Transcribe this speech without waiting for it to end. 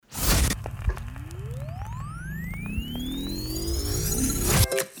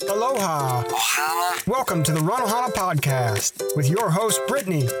Aloha. Ohana. Welcome to the Run Ohana podcast with your host,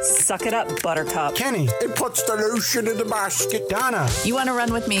 Brittany. Suck it up, Buttercup. Kenny. It puts the lotion in the basket. Donna. You want to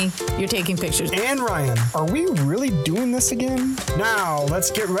run with me? You're taking pictures. And Ryan. Are we really doing this again? Now, let's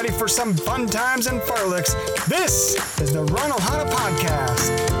get ready for some fun times and fartleks. This is the Run Ohana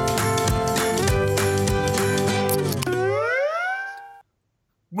podcast.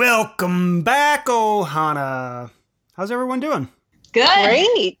 Welcome back, Ohana. How's everyone doing? Good.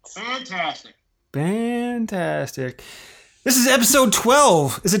 Great. Fantastic. This is episode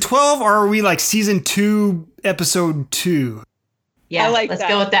 12. Is it 12 or are we like season 2, episode 2? Yeah, let's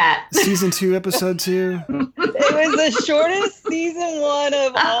go with that. Season 2, episode 2? It was the shortest season 1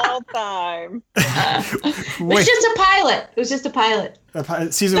 of all time. It was just a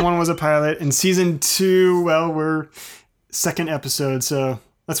pilot. Season 1 was a pilot, and season 2, well, we're second episode, so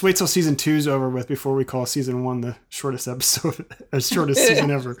let's wait till season 2's over with before we call season 1 the shortest episode, or shortest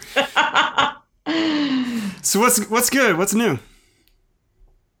season ever. So what's good? What's new?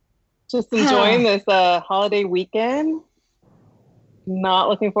 Just enjoying this holiday weekend. Not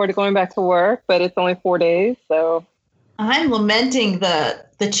looking forward to going back to work, but it's only 4 days, so. I'm lamenting the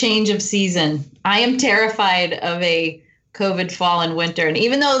change of season. I am terrified of a COVID fall and winter. And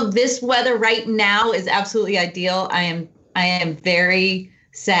even though this weather right now is absolutely ideal, I am very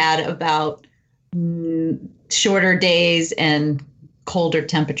sad about shorter days and colder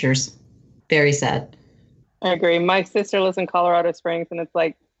temperatures. Very sad. I agree. My sister lives in Colorado Springs, and it's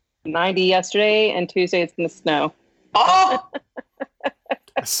like 90 yesterday, and Tuesday it's going to snow. Oh!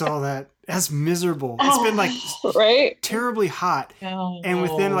 I saw that. That's miserable. It's been like terribly hot. And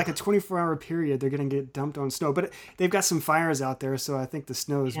within like a 24-hour period, they're going to get dumped on snow. But they've got some fires out there, so I think the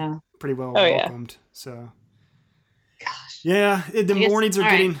snow is pretty well welcomed. So, gosh. Yeah, mornings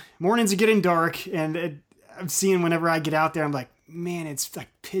are getting dark, and I'm seeing whenever I get out there, I'm like, man, it's like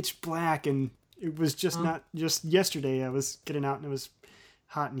pitch black, and it was not just yesterday. I was getting out and it was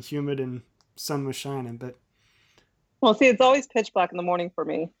hot and humid and sun was shining, but. Well, see, it's always pitch black in the morning for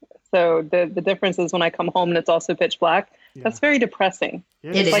me. So the difference is when I come home and it's also pitch black. Yeah. That's very depressing.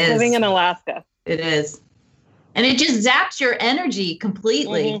 It's like living in Alaska. It is. And it just zaps your energy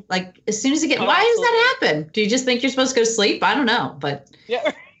completely. Mm-hmm. Like as soon as you get, why does that happen? Do you just think you're supposed to go to sleep? I don't know, but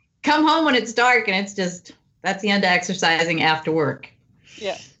come home when it's dark and it's just, that's the end of exercising after work.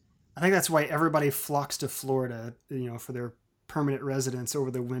 Yeah. I think that's why everybody flocks to Florida, for their permanent residence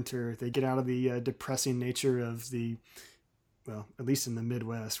over the winter. They get out of the depressing nature of at least in the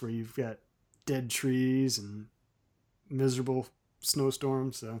Midwest, where you've got dead trees and miserable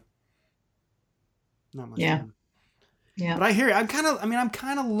snowstorms. So not much fun. Yeah. But I hear you. I'm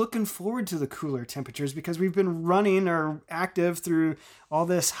kind of looking forward to the cooler temperatures because we've been running or active through all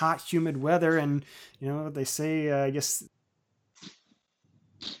this hot, humid weather. And, they say, I guess,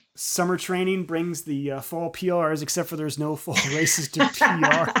 summer training brings the fall PRs, except for there's no fall races to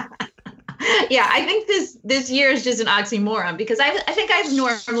PR. Yeah, I think this year is just an oxymoron because I think I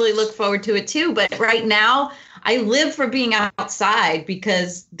normally look forward to it too. But right now, I live for being outside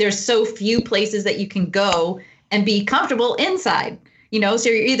because there's so few places that you can go and be comfortable inside. So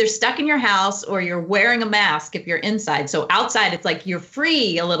you're either stuck in your house or you're wearing a mask if you're inside. So outside, it's like you're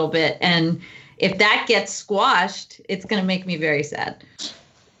free a little bit. And if that gets squashed, it's going to make me very sad.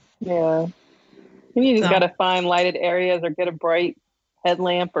 Yeah. You just got to find lighted areas or get a bright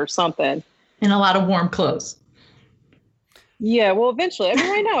headlamp or something. And a lot of warm clothes. Yeah, well, eventually.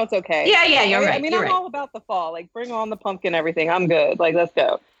 Right now it's okay. Yeah, you're right. I'm all about the fall. Like, bring on the pumpkin, everything. I'm good. Like, let's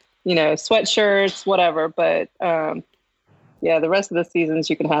go. Sweatshirts, whatever. But, the rest of the seasons,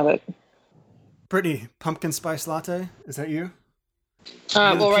 you can have it. Brittany, pumpkin spice latte? Is that you?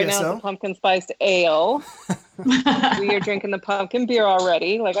 Right now it's a pumpkin spiced ale. We are drinking the pumpkin beer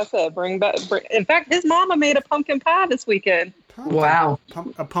already. Like I said, bring back. In fact, his mama made a pumpkin pie this weekend. Wow.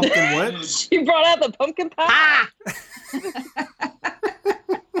 A pumpkin what? She brought out the pumpkin pie.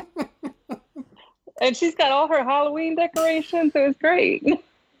 And she's got all her Halloween decorations, so it's great.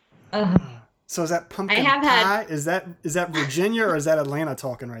 So is that pumpkin pie? Is that Virginia or is that Atlanta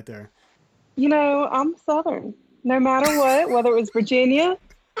talking right there? I'm Southern. No matter what, whether it was Virginia,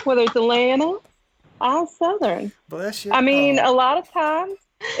 whether it's Atlanta, I'm Southern. Bless you. A lot of times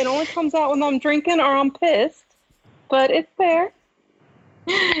it only comes out when I'm drinking or I'm pissed, but it's there.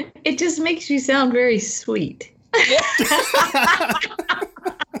 It just makes you sound very sweet.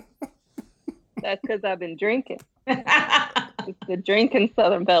 That's because I've been drinking. It's the drinking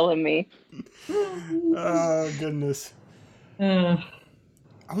Southern Belle in me. Oh, goodness.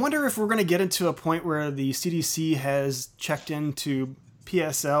 I wonder if we're going to get into a point where the CDC has checked into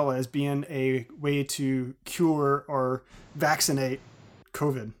PSL as being a way to cure or vaccinate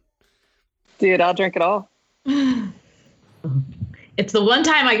COVID. Dude, I'll drink it all. It's the one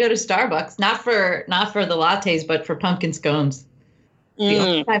time I go to Starbucks, not for the lattes, but for pumpkin scones.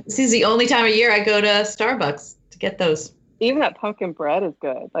 This is the only time of year I go to Starbucks to get those. Even that pumpkin bread is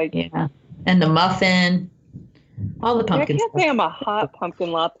good. Like, yeah, and the muffin, all the pumpkin. I can't say I'm a hot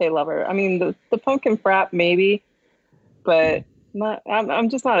pumpkin latte lover. I mean, the pumpkin frap maybe, but I'm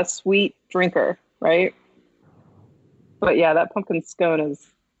just not a sweet drinker, right? But yeah, that pumpkin scone is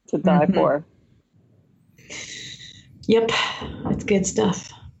to die for. Yep, that's good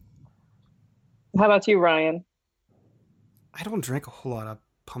stuff. How about you, Ryan? I don't drink a whole lot of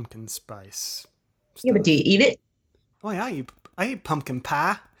pumpkin spice stuff. Yeah, but do you eat it? Oh yeah, I eat pumpkin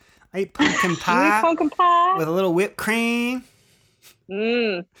pie. I eat pumpkin pie. You eat pumpkin pie with a little whipped cream.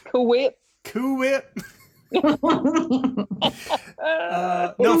 Cool Whip. Cool Whip. No,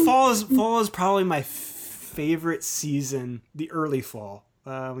 fall is probably my favorite season. The early fall,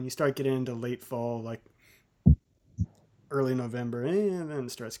 when you start getting into late fall, like early November, and then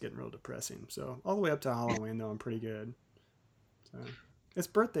it starts getting real depressing. So all the way up to Halloween, though, I'm pretty good. So it's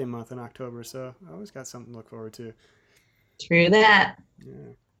birthday month in October, so I always got something to look forward to. True that. Yeah.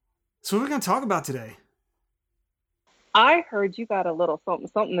 So what are we going to talk about today? I heard you got a little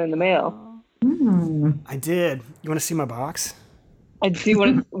something in the mail. I did. You want to see my box? I do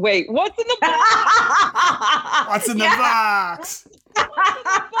want to. Wait, what's in the box? What's in the box? What's in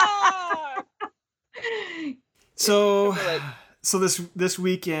the box? So this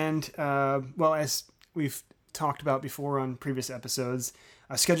weekend, well, as we've talked about before on previous episodes,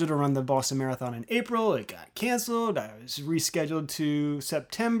 I was scheduled to run the Boston Marathon in April. It got canceled. I was rescheduled to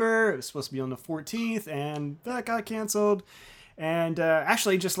September. It was supposed to be on the 14th, and that got canceled. And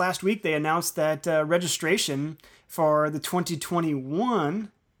actually, just last week, they announced that registration for the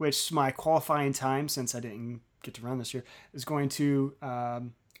 2021, which is my qualifying time since I didn't get to run this year, is going to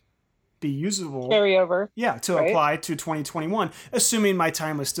be usable. Carry over. Yeah, to apply to 2021, assuming my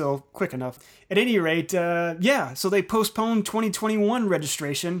time was still quick enough. At any rate, so they postponed 2021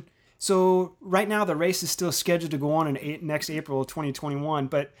 registration. So right now the race is still scheduled to go on in next April 2021,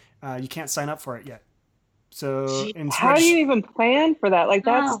 but you can't sign up for it yet. So how do you even plan for that? Like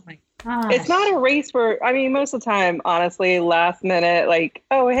that's it's not a race where, I mean, most of the time, honestly, last minute, like,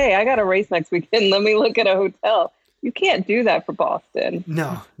 oh, hey, I got a race next weekend. Let me look at a hotel. You can't do that for Boston.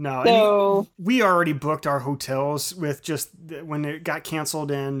 No. So we already booked our hotels with just when it got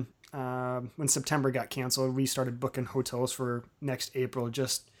canceled and when September got canceled, we started booking hotels for next April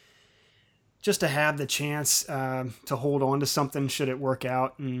just to have the chance to hold on to something should it work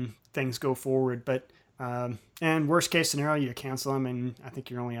out and things go forward. But and worst case scenario, you cancel them and I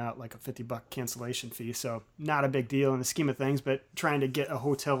think you're only out like a $50 cancellation fee. So not a big deal in the scheme of things, but trying to get a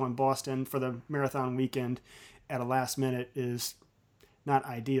hotel in Boston for the marathon weekend at a last minute is not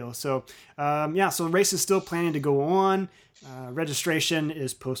ideal. So, so the race is still planning to go on. Registration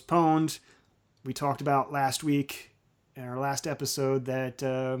is postponed. We talked about last week in our last episode that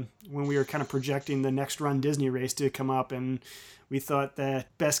when we were kind of projecting the next Run Disney race to come up, and we thought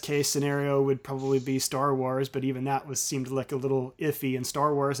that best case scenario would probably be Star Wars, but even that seemed like a little iffy. And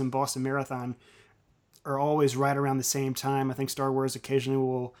Star Wars and Boston Marathon are always right around the same time. I think Star Wars occasionally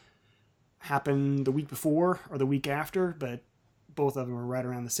will happen the week before or the week after, but both of them are right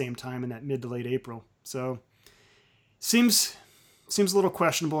around the same time in that mid to late April. So seems a little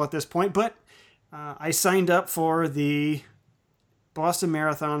questionable at this point, but I signed up for the Boston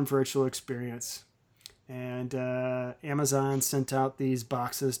Marathon virtual experience, and Amazon sent out these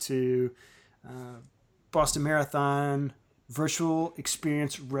boxes to Boston Marathon virtual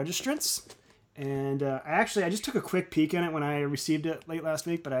experience registrants. And I just took a quick peek in it when I received it late last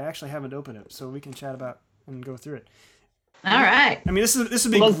week, but I actually haven't opened it, so we can chat about and go through it. All right. I mean, this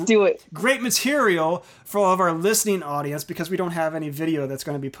would be Let's do it. Great material for all of our listening audience because we don't have any video that's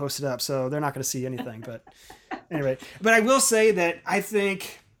going to be posted up, so they're not going to see anything. But anyway, but I will say that I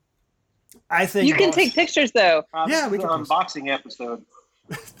think you can take pictures though. Yeah, we can unboxing episode.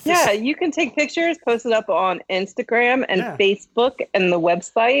 Yeah, you can take pictures, post it up on Instagram and Facebook and the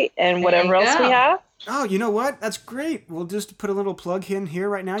website and whatever else we have. Oh, you know what? That's great. We'll just put a little plug in here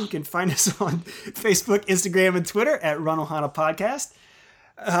right now. You can find us on Facebook, Instagram, and Twitter at Run Ohana Podcast.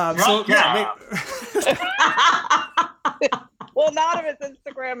 Well, not if it's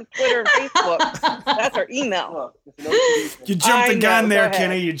Instagram, and Twitter, and Facebook. That's our email. You jumped the gun there,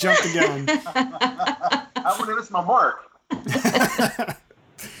 Kenny. You jumped the gun. I wouldn't miss my mark.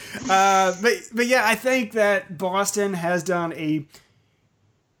 But yeah, I think that Boston has done a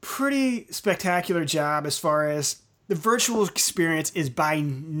pretty spectacular job as far as the virtual experience is by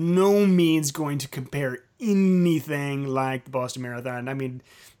no means going to compare anything like the Boston Marathon. I mean,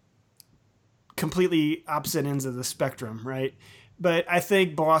 completely opposite ends of the spectrum, right? But I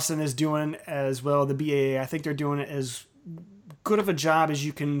think Boston is doing as well. The BAA, I think they're doing it as good of a job as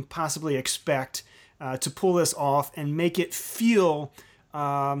you can possibly expect to pull this off and make it feel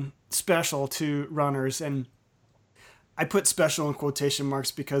special to runners. And I put special in quotation marks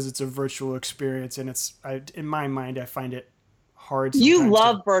because it's a virtual experience, and in my mind, I find it hard. You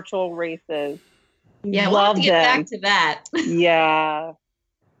love virtual races. Yeah, we'll have to get back to that. Yeah.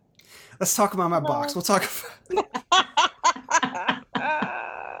 Let's talk about my box. We'll talk about.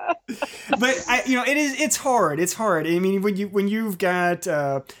 But it's hard. It's hard. I mean, when you've got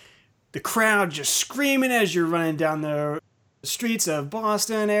the crowd just screaming as you're running down the streets of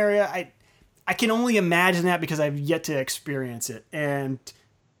Boston area, I can only imagine that because I've yet to experience it, and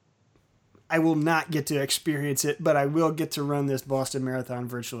I will not get to experience it, but I will get to run this Boston Marathon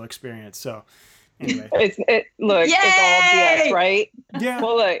virtual experience. So anyway, it's all BS, right? Yeah.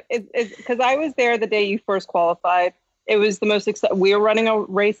 Well, look, it's because I was there the day you first qualified. It was the most exciting. We were running a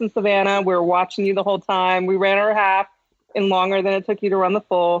race in Savannah. We were watching you the whole time. We ran our half in longer than it took you to run the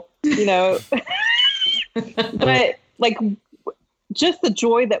full. But like, just the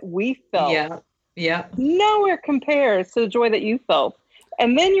joy that we felt. Yeah. Nowhere compares to the joy that you felt.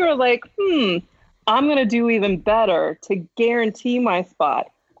 And then you were like, I'm going to do even better to guarantee my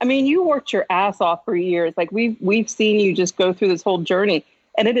spot. I mean, you worked your ass off for years. Like we've seen you just go through this whole journey,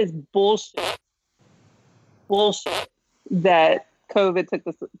 and it is bullshit that COVID took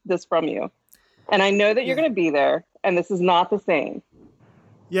this from you. And I know that you're going to be there, and this is not the same.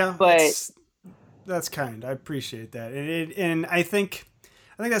 Yeah, but that's kind. I appreciate that, and I think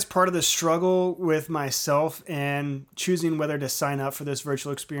that's part of the struggle with myself and choosing whether to sign up for this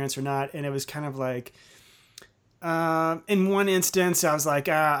virtual experience or not. And it was kind of like, in one instance, I was like,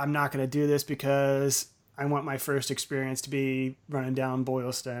 I'm not going to do this because I want my first experience to be running down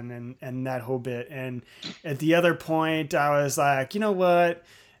Boylston and that whole bit. And at the other point, I was like, you know what?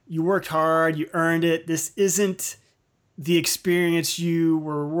 You worked hard. You earned it. This isn't the experience you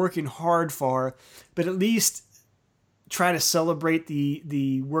were working hard for, but at least try to celebrate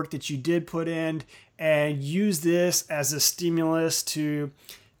the work that you did put in and use this as a stimulus to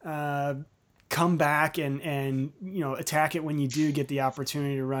come back and attack it when you do get the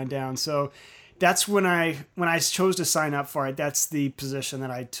opportunity to run down. So that's when I chose to sign up for it. That's the position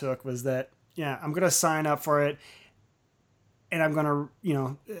that I took, was that, I'm going to sign up for it and I'm going to,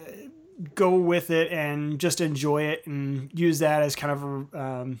 go with it and just enjoy it and use that as kind of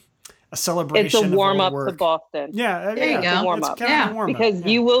a celebration. It's a warm up to Boston. Yeah, there you go. Warm up. Because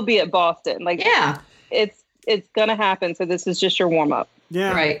you will be at Boston. Like, it's gonna happen. So this is just your warm up.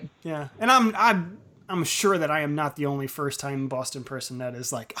 Yeah, right. Yeah, and I'm sure that I am not the only first time Boston person that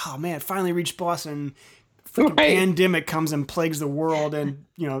is like, oh man, finally reached Boston. Freaking pandemic comes and plagues the world, and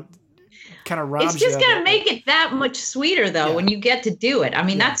kind of robs. It's just you gonna make it that much sweeter though when you get to do it. I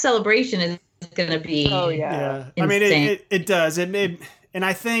mean, that celebration is gonna be. Oh yeah. I mean, it does. It made, and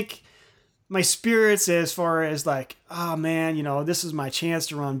I think my spirits, as far as like, oh man, this is my chance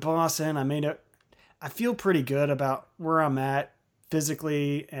to run Boston. I feel pretty good about where I'm at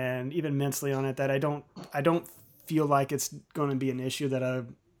physically and even mentally on it, that I don't feel like it's going to be an issue that I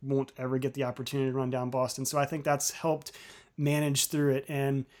won't ever get the opportunity to run down Boston. So I think that's helped manage through it.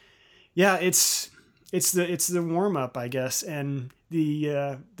 And yeah, it's the warm up, I guess. And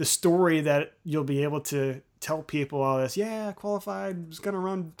the story that you'll be able to tell people all this. Yeah, I qualified, was going to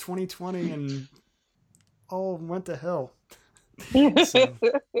run 2020 and all went to hell. So.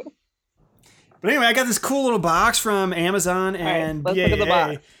 But anyway, I got this cool little box from Amazon and let's BAA. look at the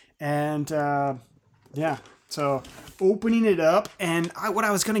box. And so opening it up, and what I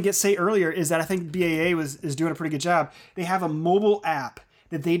was going to say earlier is that I think BAA is doing a pretty good job. They have a mobile app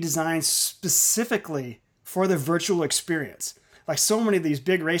that they designed specifically for the virtual experience. Like so many of these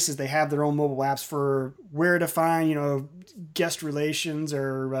big races, they have their own mobile apps for where to find, guest relations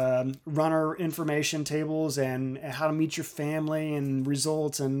or runner information tables and how to meet your family and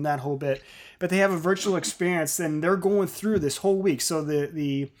results and that whole bit. But they have a virtual experience, and they're going through this whole week. So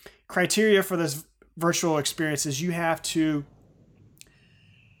the criteria for this virtual experience is you have to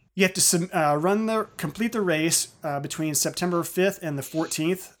complete the race between September 5th and the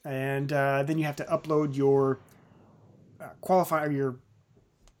 14th, and then you have to upload your your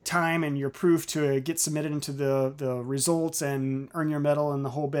time and your proof to get submitted into the results and earn your medal and the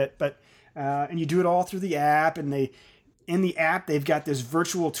whole bit. But and you do it all through the app, and in the app they've got this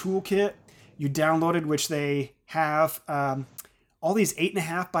virtual toolkit you downloaded, which they have all these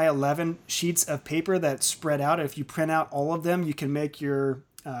 8.5 by 11 sheets of paper that spread out. If you print out all of them, you can make your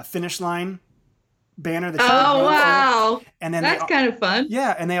finish line banner that you can Oh, run wow. through. And then That's kind of fun.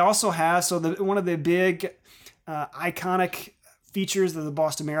 Yeah, and they also have, one of the big iconic features of the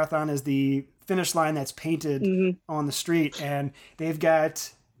Boston Marathon is the finish line that's painted on the street, and they've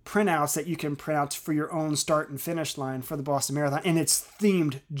got printouts that you can print out for your own start and finish line for the Boston Marathon, and it's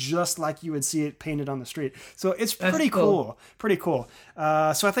themed just like you would see it painted on the street. So it's pretty cool. Pretty cool.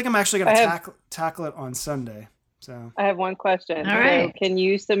 So I think I'm actually going to tackle it on Sunday. So I have one question. All right. So can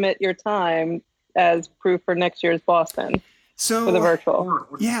you submit your time as proof for next year's Boston for the virtual?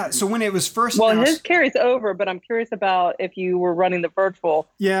 Yeah. So when it was first announced, his carries over, but I'm curious about if you were running the virtual.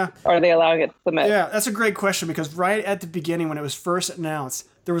 Yeah. Are they allowing it to submit? Yeah, that's a great question, because right at the beginning when it was first announced,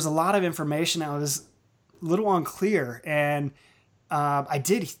 there was a lot of information that was a little unclear, and I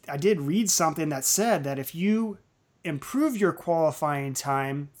did read something that said that if you improve your qualifying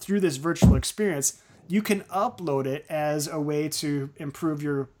time through this virtual experience, you can upload it as a way to improve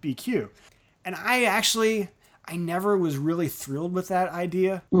your BQ. And I never was really thrilled with that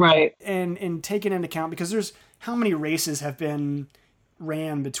idea. Right. And taking into account, because there's how many races have been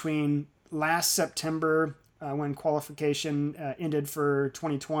ran between last September when qualification ended for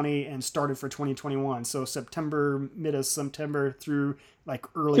 2020 and started for 2021. So mid of September through like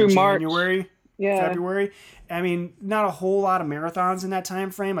early January. February. I mean, not a whole lot of marathons in that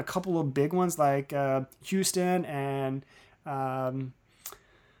time frame. A couple of big ones like Houston and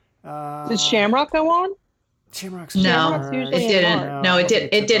did Shamrock go on? Shamrock's No, it didn't. No, it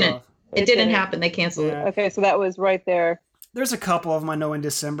didn't. It didn't happen. They canceled it. Okay, so that was right there. There's a couple of them I know in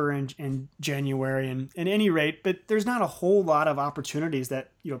December and January, and at any rate, but there's not a whole lot of opportunities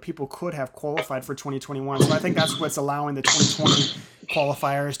that people could have qualified for 2021. So I think that's what's allowing the 2020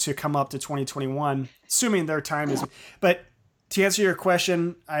 qualifiers to come up to 2021, assuming their time is. But to answer your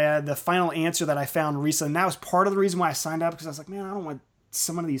question, the final answer that I found recently, and that was part of the reason why I signed up, because I was like, man, I don't want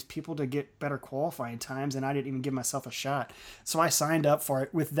some of these people to get better qualifying times, and I didn't even give myself a shot. So I signed up for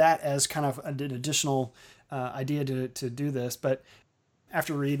it with that as kind of an additional idea to do this. But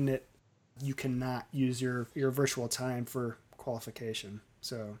after reading it, you cannot use your virtual time for qualification.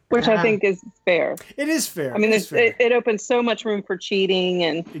 So, which I think is fair. It is fair. I mean, it opens so much room for cheating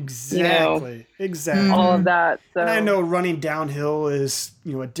and exactly all of that. So. And I know running downhill is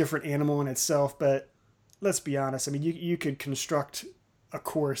a different animal in itself, but let's be honest. I mean, you could construct a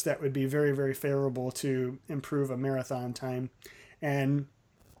course that would be very, very favorable to improve a marathon time, and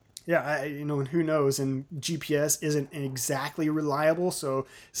and who knows? And GPS isn't exactly reliable, so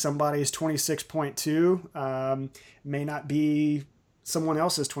somebody's 26.2 may not be someone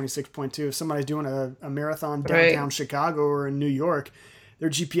else's 26.2. If somebody's doing a marathon downtown Chicago or in New York, their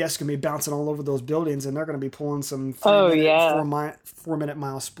GPS can be bouncing all over those buildings, and they're going to be pulling some 4-minute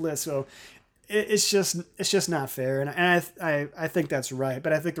mile splits. So it's just not fair, and I think that's right.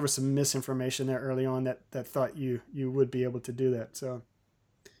 But I think there was some misinformation there early on that thought you would be able to do that. So.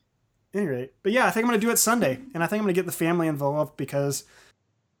 Anyway, but yeah, I think I'm going to do it Sunday, and I think I'm going to get the family involved because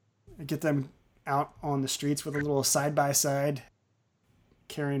I get them out on the streets with a little side-by-side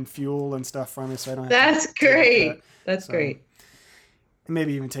carrying fuel and stuff for me, so I don't have That's to great. That's great. And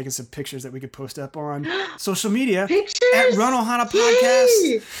maybe even taking some pictures that we could post up on social media Pictures? at Run Ohana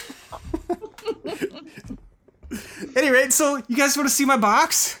Podcast. Anyway, so you guys want to see my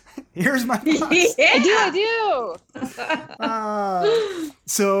box? Here's my box. Yeah. I do.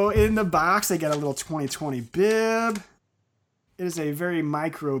 So in the box, they got a little 2020 bib. It is a very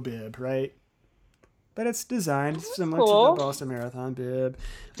micro bib, right? But it's designed similar to the Boston Marathon bib.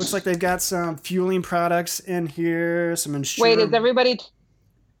 Looks like they've got some fueling products in here. Some insurance. Wait,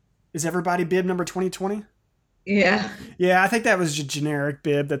 is everybody bib number 2020? Yeah. Yeah, I think that was a generic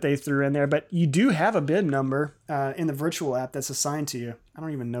bib that they threw in there. But you do have a bib number in the virtual app that's assigned to you. I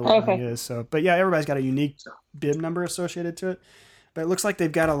don't even know what mine is. So, but yeah, everybody's got a unique bib number associated to it. But it looks like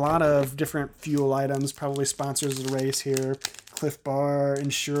they've got a lot of different fuel items, probably sponsors of the race here. Cliff Bar,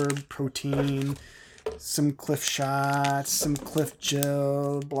 Ensure Protein, some Cliff Shots, some Cliff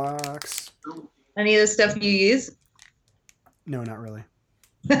Gel blocks. Any of the stuff you use? No, not really.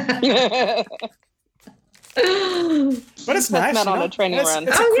 But it's nice. Not on a training run.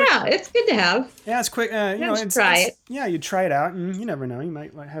 It's good to have. Yeah, it's quick. Try it. Yeah, you try it out, and you never know. You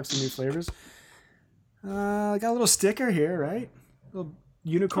might have some new flavors. Got a little sticker here, right? A little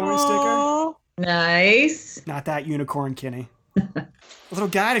unicorn sticker. Nice. Not that unicorn, Kenny. A little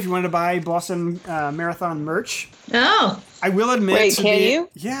guide if you wanted to buy Boston Marathon merch. Oh. I will admit. Wait, can you?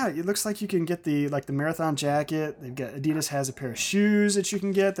 Yeah, it looks like you can get the marathon jacket. They've got Adidas has a pair of shoes that you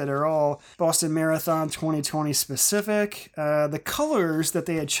can get that are all Boston Marathon 2020 specific. The colors that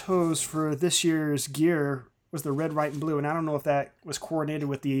they had chose for this year's gear was the red, white, and blue, and I don't know if that was coordinated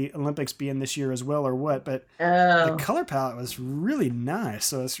with the Olympics being this year as well or what, but the color palette was really nice,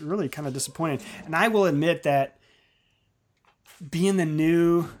 so it's really kind of disappointing. And I will admit that being the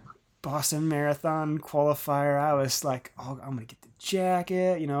new Boston Marathon qualifier, I was like, oh, I'm going to get the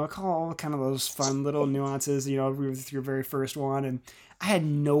jacket, all kind of those fun little nuances, with your very first one, and I had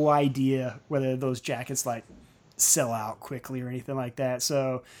no idea whether those jackets, like, sell out quickly or anything like that.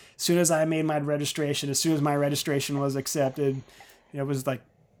 So as soon as I made my registration, as soon as my registration was accepted, it was like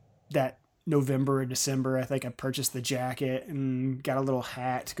that November or December, I think I purchased the jacket and got a little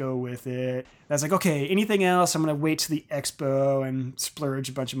hat to go with it. I was like, okay, anything else? I'm going to wait to the expo and splurge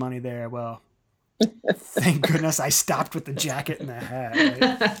a bunch of money there. Well, thank goodness I stopped with the jacket and the hat.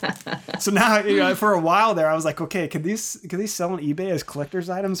 Right? So now, for a while there, I was like, okay, could these sell on eBay as collector's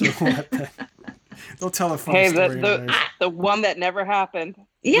items or what? They'll tell a funny story. The one that never happened.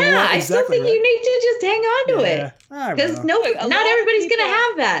 Yeah, I still think you need to just hang on to it. Because not everybody's going to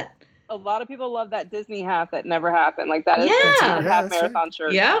have that. A lot of people love that Disney hat that never happened. Like that is a half marathon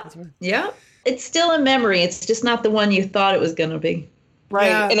shirt. Yeah. Right. Yeah. It's still a memory. It's just not the one you thought it was going to be. Right.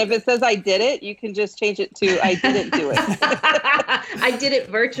 Yeah. And if it says I did it, you can just change it to I didn't do it. I did it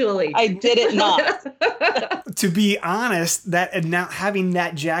virtually. I did it not. To be honest, that now having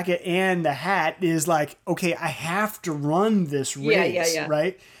that jacket and the hat is like, okay, I have to run this race,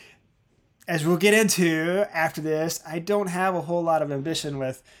 right? As we'll get into after this, I don't have a whole lot of ambition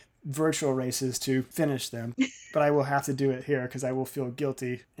with virtual races to finish them, but I will have to do it here because I will feel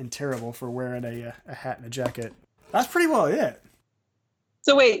guilty and terrible for wearing a hat and a jacket. That's pretty well it.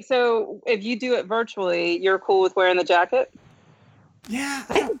 So wait, so if you do it virtually, you're cool with wearing the jacket? Yeah.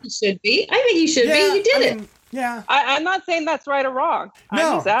 I think you should be. You did it. Yeah. I'm not saying that's right or wrong.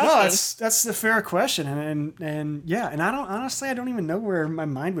 No, that's the fair question. And I don't even know where my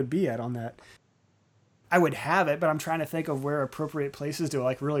mind would be at on that. I would have it, but I'm trying to think of where appropriate places to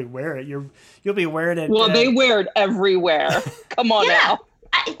like really wear it. You'll be wearing it. Well, they wear it everywhere. Come on now.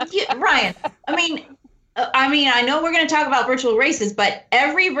 Ryan, I know we're going to talk about virtual races, but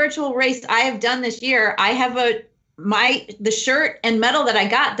every virtual race I have done this year, I have the shirt and medal that I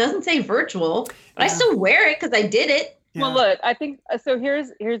got doesn't say virtual, but I still wear it because I did it. Yeah. Well, look, I think so. Here's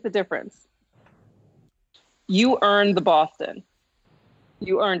the difference. You earned the Boston.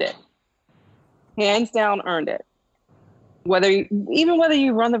 You earned it. Hands down, earned it. Whether you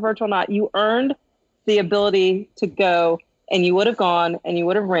run the virtual or not, you earned the ability to go, and you would have gone and you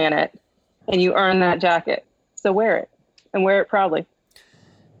would have ran it. And you earn that jacket. So wear it. And wear it proudly.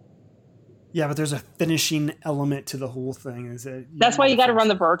 Yeah, but there's a finishing element to the whole thing. That's why you got to run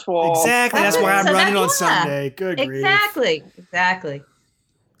the virtual. Exactly. That's why I'm running on Sunday. Good grief. Exactly.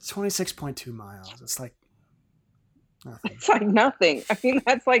 It's 26.2 miles. It's like nothing. It's like nothing. I mean,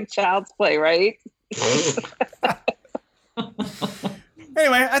 that's like child's play, right?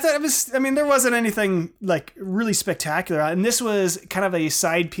 Anyway, I thought there wasn't anything like really spectacular. And this was kind of a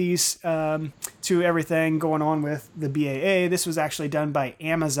side piece to everything going on with the BAA. This was actually done by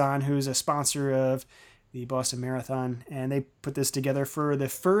Amazon, who's a sponsor of the Boston Marathon. And they put this together for the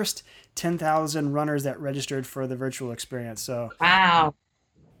first 10,000 runners that registered for the virtual experience. So wow.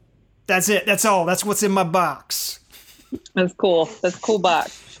 That's it. That's all. That's what's in my box. That's cool. That's a cool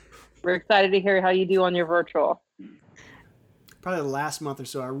box. We're excited to hear how you do on your virtual. Probably the last month or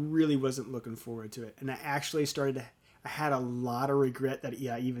so, I really wasn't looking forward to it. And I actually I had a lot of regret that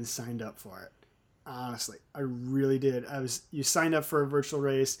I even signed up for it. Honestly, I really did. You signed up for a virtual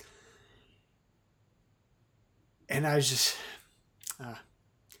race. And I was just,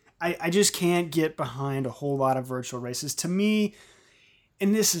 I just can't get behind a whole lot of virtual races. To me,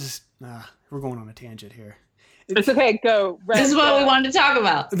 and this is, we're going on a tangent here. It's okay. Go. This is what we wanted to talk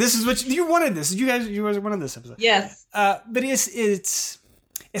about. This is what you wanted. You guys wanted this episode. Yes. But it's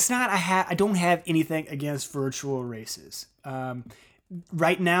not. I don't have anything against virtual races.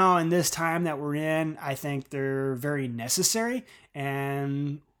 Right now in this time that we're in, I think they're very necessary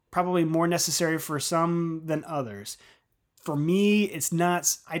and probably more necessary for some than others. For me, it's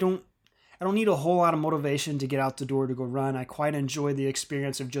not. I don't need a whole lot of motivation to get out the door to go run. I quite enjoy the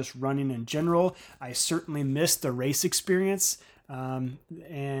experience of just running in general. I certainly miss the race experience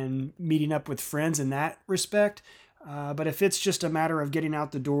and meeting up with friends in that respect. But if it's just a matter of getting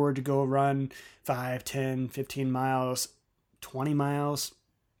out the door to go run 5, 10, 15 miles, 20 miles,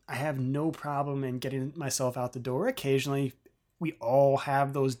 I have no problem in getting myself out the door. Occasionally, we all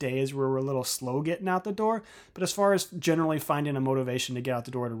have those days where we're a little slow getting out the door. But as far as generally finding a motivation to get out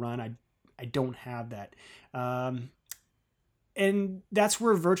the door to run, I don't have that. And that's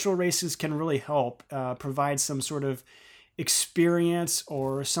where virtual races can really help provide some sort of experience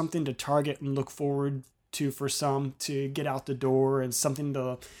or something to target and look forward to for some to get out the door and something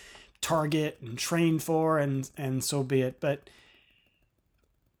to target and train for, and so be it. But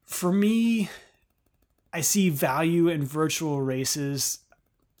for me, I see value in virtual races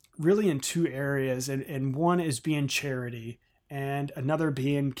really in two areas, and one is being charity and another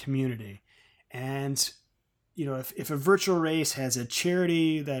being community. And if a virtual race has a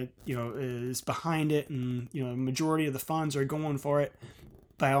charity that is behind it, and the majority of the funds are going for it,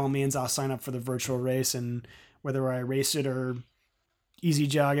 by all means I'll sign up for the virtual race. And whether I race it or easy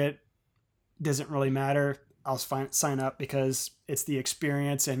jog it doesn't really matter. I'll sign up because it's the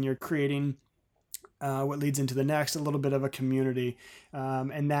experience, and you're creating what leads into the next, a little bit of a community.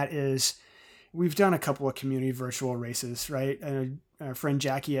 And that is, we've done a couple of community virtual races, right? Our friend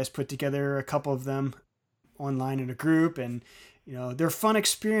Jackie has put together a couple of them online in a group, and they're fun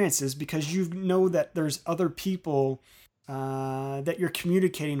experiences because you know that there's other people that you're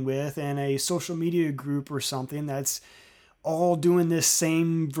communicating with in a social media group or something that's all doing this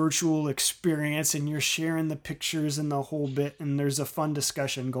same virtual experience, and you're sharing the pictures and the whole bit, and there's a fun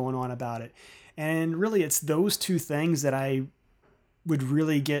discussion going on about it. And really, it's those two things that I would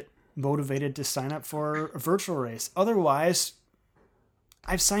really get motivated to sign up for a virtual race. Otherwise,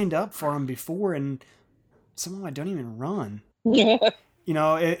 I've signed up for them before, and some of them I don't even run.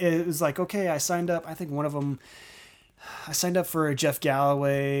 It was like, okay, I signed up. I think one of them, I signed up for a Jeff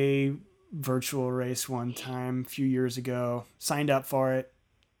Galloway virtual race one time a few years ago, signed up for it,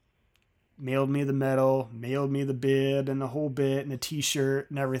 mailed me the medal, mailed me the bib and the whole bit and the t-shirt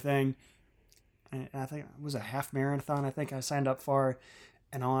and everything. And I think it was a half marathon I think I signed up for,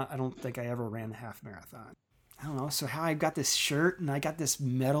 and I don't think I ever ran the half marathon. I don't know. So how I got this shirt and I got this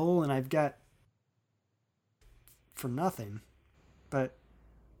medal and I've got for nothing, but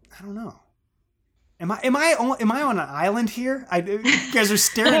I don't know. Am I on an island here? You guys are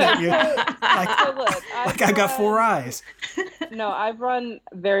staring at me like I got four eyes. No, I've run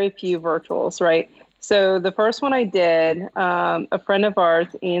very few virtuals, right? So the first one I did, a friend of ours,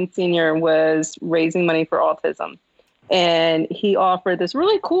 Ian Sr., was raising money for autism. And he offered this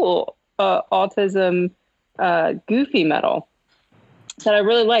really cool autism goofy medal that I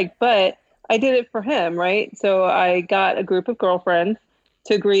really liked. But I did it for him, right? So I got a group of girlfriends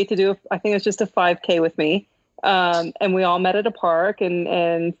to agree to do, I think it was just a 5K with me. And we all met at a park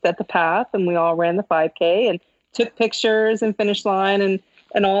and set the path, and we all ran the 5K and took pictures and finish line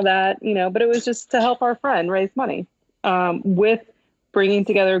and all that, but it was just to help our friend raise money, with bringing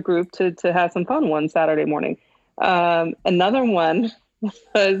together a group to have some fun one Saturday morning. Another one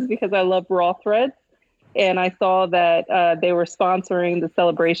was because I love Raw Threads, and I saw that they were sponsoring the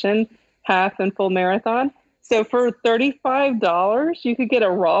Celebration half and full marathon. So for $35, you could get a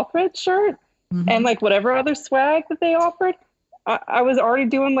Raw Thread shirt and like whatever other swag that they offered. I was already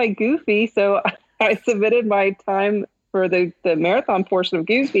doing like Goofy, so I submitted my time for the marathon portion of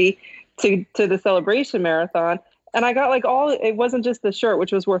Goofy to the Celebration marathon, and I got like it wasn't just the shirt,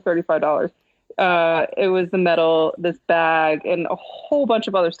 which was worth $35. It was the medal, this bag, and a whole bunch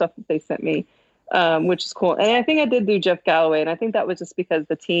of other stuff that they sent me, which is cool. And I think I did do Jeff Galloway, and I think that was just because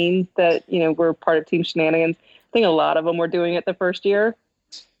the team that, were part of Team Shenanigans, I think a lot of them were doing it the first year.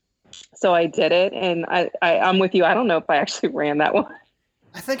 So I did it, and I'm with you. I don't know if I actually ran that one.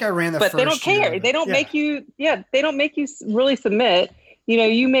 I think I ran the but first they don't care. year. They don't make you, they don't make you really submit.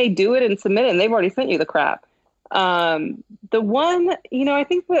 You may do it and submit it, and they've already sent you the crap. The one, I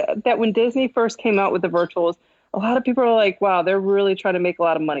think that when Disney first came out with the virtuals, a lot of people are like, wow, they're really trying to make a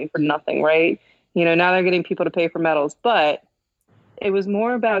lot of money for nothing, right? Now they're getting people to pay for medals, but it was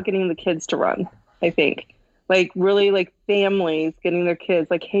more about getting the kids to run, I think. Like really like families getting their kids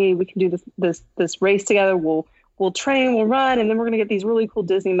like, hey, we can do this race together. We'll train, we'll run, and then we're going to get these really cool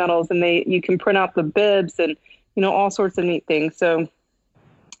Disney medals, and you can print out the bibs and, all sorts of neat things. So,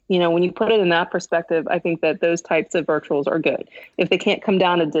 when you put it in that perspective, I think that those types of virtuals are good. If they can't come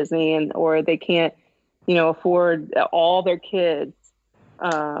down to Disney or they can't, afford all their kids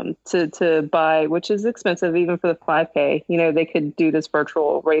to buy, which is expensive even for the 5K, they could do this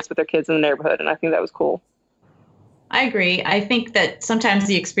virtual race with their kids in the neighborhood. And I think that was cool. I agree. I think that sometimes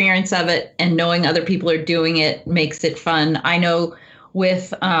the experience of it and knowing other people are doing it makes it fun. I know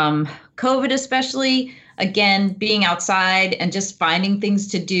with COVID especially, again, being outside and just finding things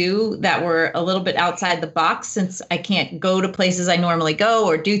to do that were a little bit outside the box, since I can't go to places I normally go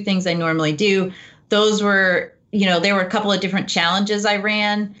or do things I normally do. Those were, there were a couple of different challenges I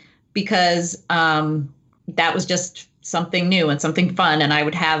ran because that was just something new and something fun. And I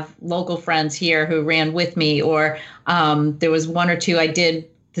would have local friends here who ran with me, or there was one or two I did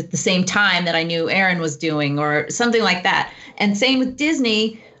at the same time that I knew Aaron was doing or something like that. And same with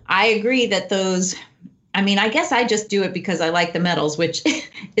Disney. I agree that those I mean, I guess I just do it because I like the medals, which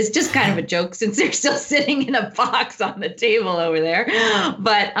is just kind of a joke since they're still sitting in a box on the table over there.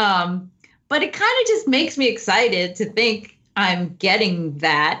 But it kind of just makes me excited to think I'm getting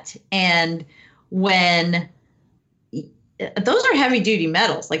that. And when those are heavy duty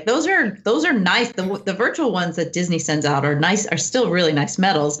medals, like those are nice. The virtual ones that Disney sends out are nice, are still really nice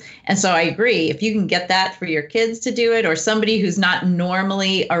medals. And so I agree, if you can get that for your kids to do it, or somebody who's not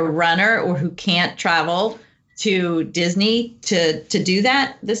normally a runner or who can't travel to Disney to do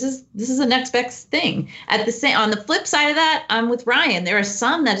that, this is the next best thing. On the flip side of that, I'm with Ryan. There are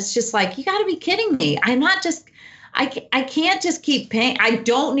some that it's just like, you got to be kidding me. I can't just keep paying. I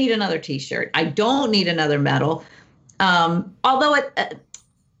don't need another T-shirt. I don't need another medal. Although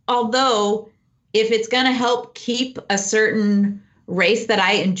if it's going to help keep a certain race that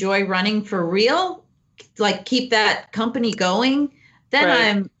I enjoy running for real, like keep that company going,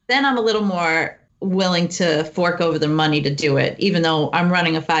 then I'm a little more willing to fork over the money to do it, even though I'm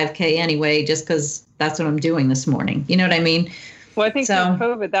running a 5K anyway, just because that's what I'm doing this morning. You know what I mean? Well, I think through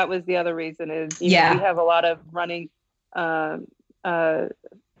COVID, that was the other reason is, you know, we have a lot of running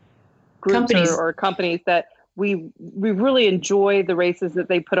groups or companies that we really enjoy the races that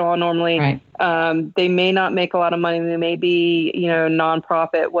they put on normally. Right. They may not make a lot of money. They may be, you know,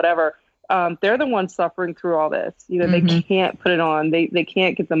 nonprofit, whatever. They're the ones suffering through all this. You know, they can't put it on. They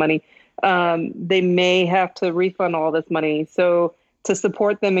can't get the money. They may have to refund all this money. So to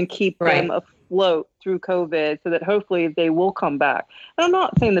support them and keep them afloat through COVID so that hopefully they will come back. And I'm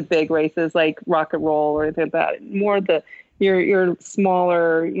not saying the big races like Rocket Roll or anything like that, more your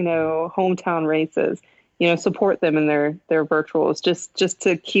smaller, you know, hometown races. You know, support them in their virtuals just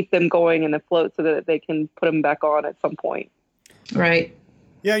to keep them going and afloat so that they can put them back on at some point. Right.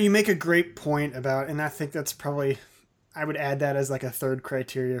 Yeah, you make a great point about, and I think that's probably, I would add that as like a third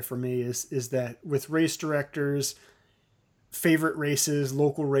criteria for me is that with race directors, favorite races,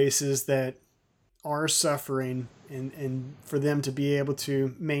 local races that are suffering, and for them to be able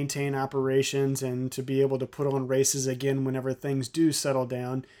to maintain operations and to be able to put on races again whenever things do settle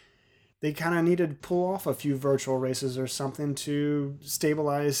down, they kind of needed to pull off a few virtual races or something to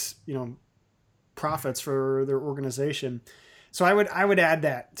stabilize, you know, profits for their organization. So I would add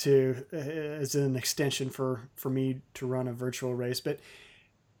that to as an extension for me to run a virtual race. But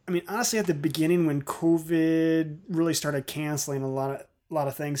I mean, honestly, at the beginning when COVID really started canceling a lot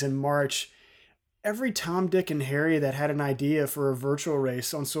of things in March, every Tom, Dick, and Harry that had an idea for a virtual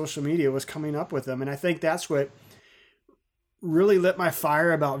race on social media was coming up with them, and I think that's what really lit my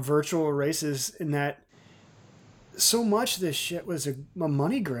fire about virtual races, in that so much of this shit was a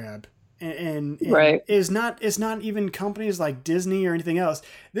money grab, and is not even companies like Disney or anything else.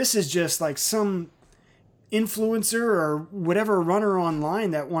 This is just like some influencer or whatever runner online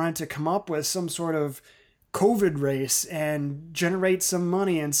that wanted to come up with some sort of COVID race and generate some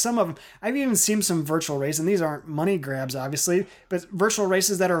money. And some of them, I've even seen some virtual races, and these aren't money grabs obviously, but virtual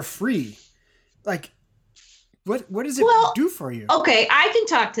races that are free. Like, what does it do for you? Okay, I can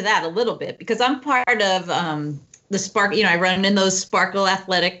talk to that a little bit because I'm part of the Spark. You know, I run in those Sparkle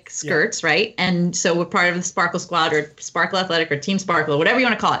Athletic skirts, right? And so we're part of the Sparkle Squad or Sparkle Athletic or Team Sparkle, or whatever you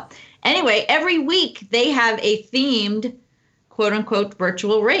want to call it. Anyway, every week they have a themed, quote unquote,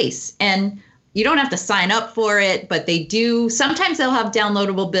 virtual race, and you don't have to sign up for it, but they do. Sometimes they'll have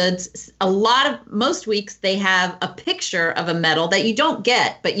downloadable bids. Most weeks they have a picture of a medal that you don't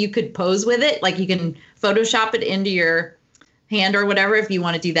get, but you could pose with it. Like you can Photoshop it into your hand or whatever if you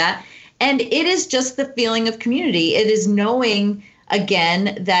want to do that. And it is just the feeling of community. It is knowing,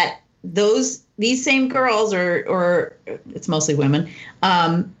 again, that these same girls, or it's mostly women,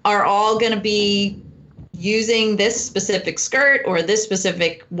 are all going to be using this specific skirt or this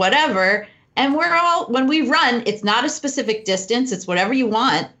specific whatever. And we're all, when we run, it's not a specific distance, it's whatever you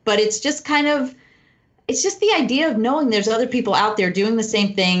want, but it's just it's just the idea of knowing there's other people out there doing the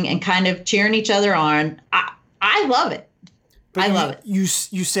same thing and kind of cheering each other on. I love it. But I love it. You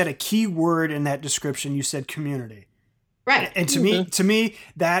said a key word in that description. You said community. Right. And to me,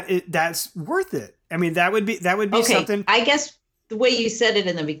 that's worth it. I mean, that would be something. I guess the way you said it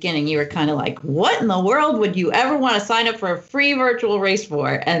in the beginning, you were kind of like, what in the world would you ever want to sign up for a free virtual race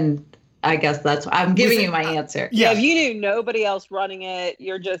for? And I guess I'm giving you my answer. Yeah. If you knew nobody else running it,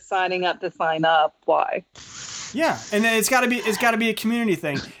 you're just signing up to sign up. Why? Yeah. And then it's gotta be a community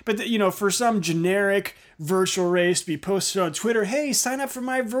thing. But for some generic virtual race to be posted on Twitter, hey, sign up for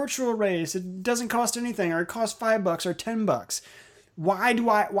my virtual race. It doesn't cost anything, or it costs $5 or $10.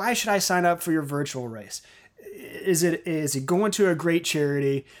 Why should I sign up for your virtual race? Is it going to a great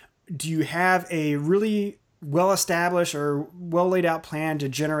charity? Do you have a really well established or well laid out plan to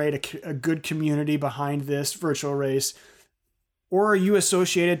generate a good community behind this virtual race? Or are you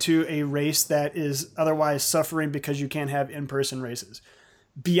associated to a race that is otherwise suffering because you can't have in-person races?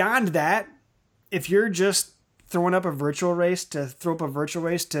 Beyond that, if you're just throwing up a virtual race to throw up a virtual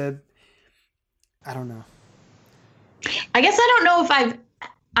race to, I don't know. I guess I don't know if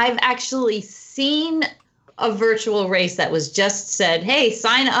I've actually seen a virtual race that was just said, hey,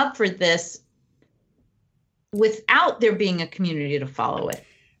 sign up for this without there being a community to follow it.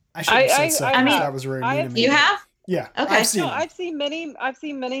 I should have said something. I mean, that was very mean to me. You have? Yeah. Okay. I've seen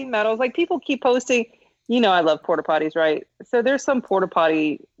many medals. Like people keep posting, I love porta potties, right? So there's some porta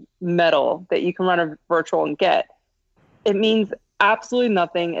potty medal that you can run a virtual and get. It means absolutely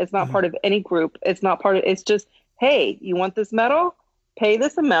nothing. It's not part of any group. It's just, hey, you want this medal? Pay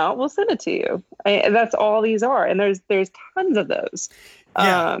this amount. We'll send it to you. And that's all these are. And there's tons of those.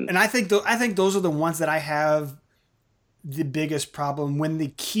 Yeah. And I think those are the ones that I have the biggest problem when the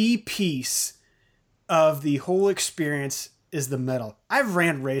key piece of the whole experience is the medal. I've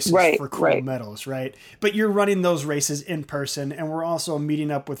ran races for cool medals, right? But you're running those races in person, and we're also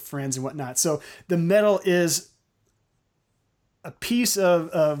meeting up with friends and whatnot. So the medal is a piece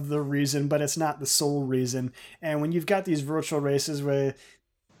of the reason, but it's not the sole reason. And when you've got these virtual races where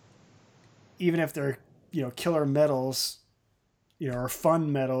even if they're, killer medals, or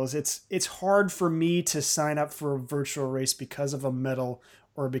fun medals, it's hard for me to sign up for a virtual race because of a medal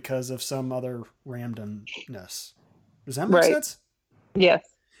or because of some other randomness. Does that make sense? Yes.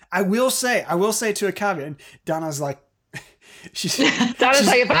 I will say to a caveat, and Donna's like, she's like,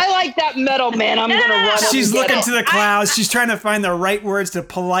 if I like that medal, man, I'm going to run. She's looking to the clouds. She's trying to find the right words to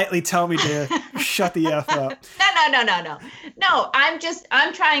politely tell me to shut the F up. No, I'm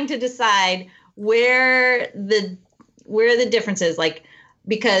trying to decide where the difference is. Like,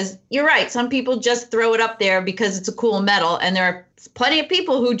 because you're right. Some people just throw it up there because it's a cool medal. And there are plenty of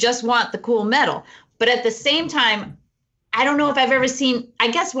people who just want the cool medal. But at the same time, I don't know if I've ever seen, I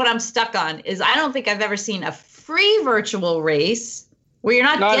guess what I'm stuck on is I don't think I've ever seen a free virtual race where you're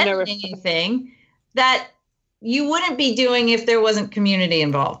not getting anything that you wouldn't be doing if there wasn't community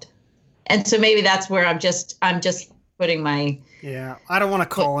involved. And so maybe that's where I'm just putting my... Yeah, I don't want to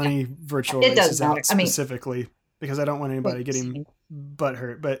call any virtual races out specifically because I don't want anybody getting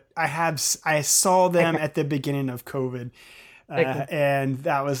butthurt. But I saw them at the beginning of COVID, and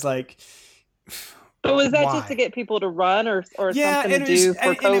that was like... But was that just to get people to run or something to do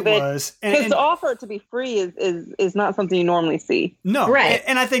for COVID? And it was. Because to offer it to be free is not something you normally see. No. Right.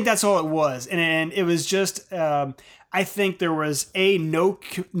 And I think that's all it was. And it was just, I think there was no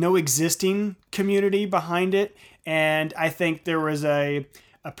existing community behind it. And I think there was a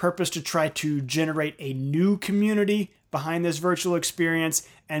purpose to try to generate a new community behind this virtual experience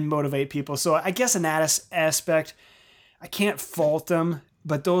and motivate people. So I guess in that aspect, I can't fault them.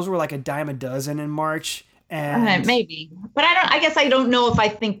 But those were like a dime a dozen in March. And maybe. But I guess I don't know if I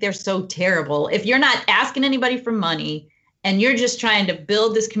think they're so terrible. If you're not asking anybody for money and you're just trying to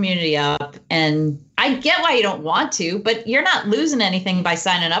build this community up, and I get why you don't want to, but you're not losing anything by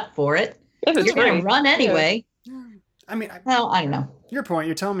signing up for it. If it's you're going to run anyway. Yeah. I mean, I don't know. Your point,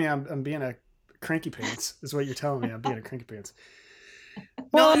 you're telling me I'm being a cranky pants is what you're telling me. I'm being a cranky pants.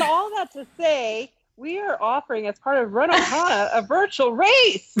 Well, and all that to say, we are offering as part of Run Ohana a virtual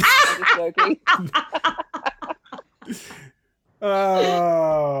race. I'm just joking.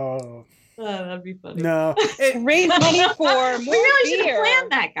 Oh, that'd be funny. No, raise money for more We really should beer. have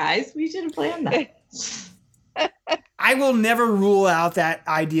planned that, guys. We should have planned that. I will never rule out that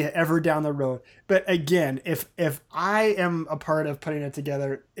idea ever down the road. But again, if I am a part of putting it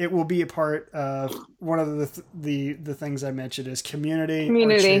together, it will be a part of one of the things I mentioned is community.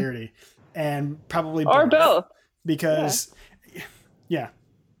 Or charity. And probably both. Because I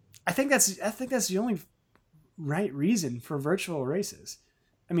think that's the only right reason for virtual races.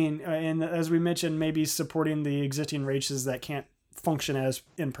 I mean, and as we mentioned, maybe supporting the existing races that can't function as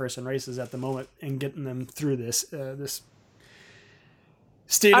in-person races at the moment and getting them through this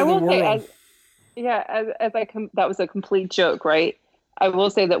state of the world. That was a complete joke, right? I will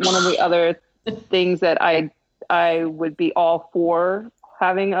say that one of the other things that I would be all for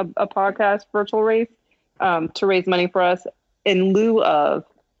having a podcast virtual race to raise money for us in lieu of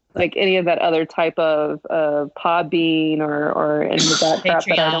like any of that other type of Podbean or any of that crap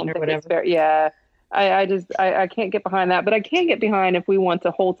that I don't think is fair. Yeah. I can't get behind that, but I can get behind if we want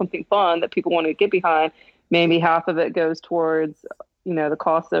to hold something fun that people want to get behind. Maybe half of it goes towards, the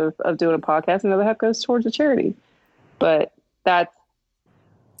cost of doing a podcast and the other half goes towards a charity. But that's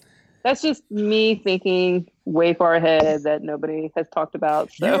That's just me thinking way far ahead that nobody has talked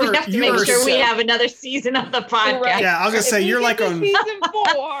about. So. We have to make sure we have another season of the podcast. Right. Yeah, I was gonna say you're like on season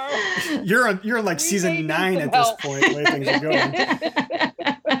 4. You're like season 9 at this point. The way things are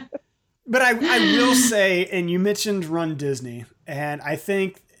going. But I will say, and you mentioned Run Disney, and I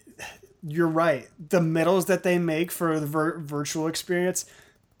think you're right. The medals that they make for the virtual experience,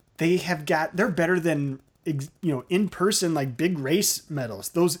 they're better than in person, like big race medals.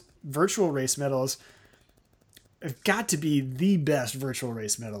 Those virtual race medals have got to be the best virtual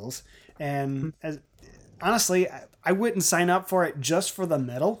race medals. And honestly, I wouldn't sign up for it just for the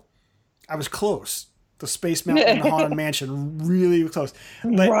medal. I was close. The Space Mountain and Haunted Mansion really close.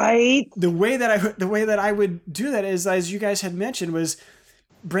 But right. The way that I would do that is, as you guys had mentioned, was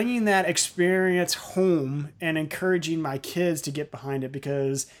bringing that experience home and encouraging my kids to get behind it,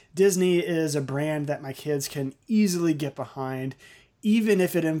 because Disney is a brand that my kids can easily get behind, even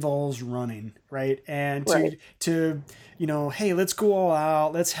if it involves running, right? And to hey, let's go all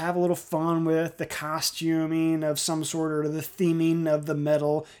out. Let's have a little fun with the costuming of some sort, or the theming of the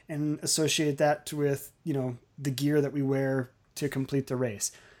medal, and associate that with, the gear that we wear to complete the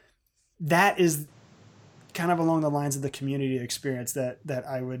race. That is kind of along the lines of the community experience that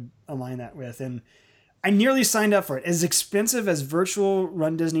I would align that with. And I nearly signed up for it. As expensive as virtual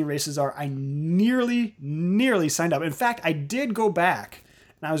Run Disney races are, I nearly signed up. In fact, I did go back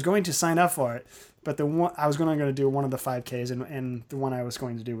and I was going to sign up for it, but the one I was going to do one of the 5Ks, and the one I was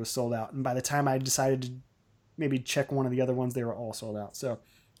going to do was sold out. And by the time I decided to maybe check one of the other ones, they were all sold out. So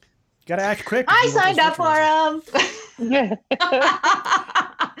you got to act quick. I signed up for them. But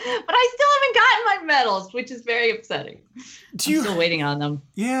I still haven't gotten my medals, which is very upsetting. I'm still waiting on them.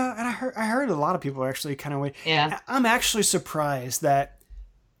 Yeah, and I heard a lot of people are actually kind of waiting. Yeah. I'm actually surprised that,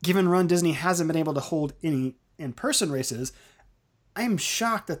 given Run Disney hasn't been able to hold any in-person races, I'm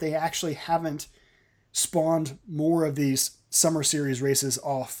shocked that they actually haven't spawned more of these summer series races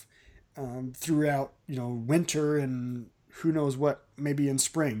off throughout, winter and who knows what, maybe in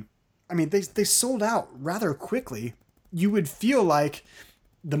spring. I mean, they sold out rather quickly. You would feel like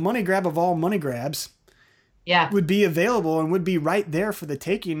the money grab of all money grabs would be available and would be right there for the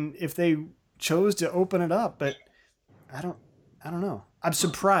taking if they chose to open it up. But I don't know. I'm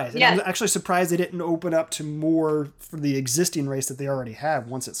surprised. Yeah. And I'm actually surprised they didn't open up to more for the existing race that they already have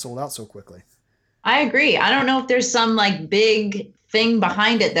once it sold out so quickly. I agree. I don't know if there's some like big thing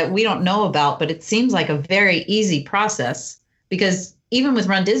behind it that we don't know about, but it seems like a very easy process, because even with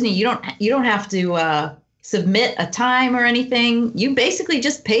Run Disney, you don't have to submit a time or anything. You basically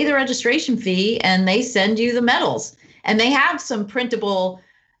just pay the registration fee and they send you the medals. And they have some printable,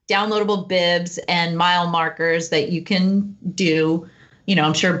 downloadable bibs and mile markers that you can do.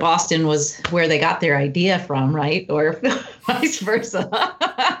 I'm sure Boston was where they got their idea from, right? Or vice versa.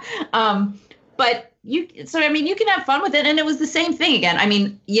 But you can have fun with it. And it was the same thing again. I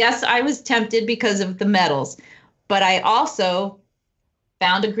mean, yes, I was tempted because of the medals, but I also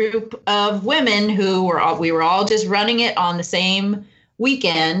found a group of women who we were all just running it on the same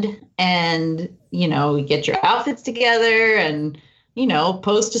weekend, and, get your outfits together and,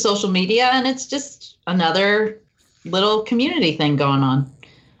 post to social media, and it's just another little community thing going on.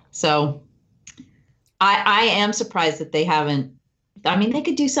 So I am surprised that they haven't. I mean, they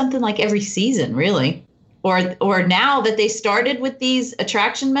could do something like every season, really. Or now that they started with these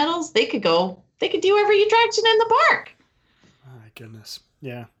attraction medals, they could do every attraction in the park. Oh my goodness.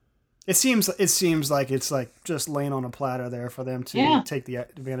 Yeah. It seems like it's like just laying on a platter there for them to take the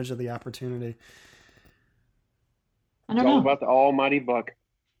advantage of the opportunity. I don't know. It's all about the almighty buck.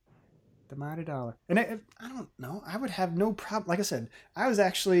 The mighty dollar. And I don't know. I would have no problem. Like I said, I was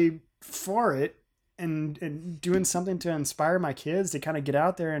actually for it and doing something to inspire my kids to kind of get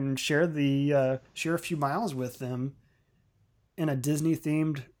out there and share a few miles with them in a Disney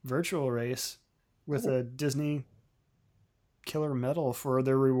themed virtual race with a Disney killer medal for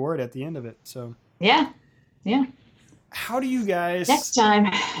their reward at the end of it. So yeah. How do you guys next time?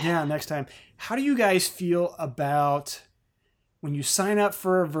 How do you guys feel about when you sign up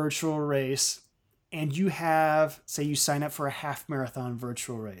for a virtual race and you sign up for a half marathon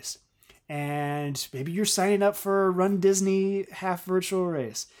virtual race, and maybe you're signing up for a Run Disney half virtual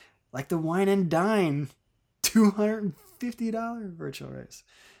race, like the Wine and Dine $250 virtual race?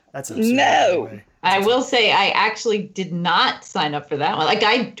 That's absurd. No. I will say I actually did not sign up for that one. Like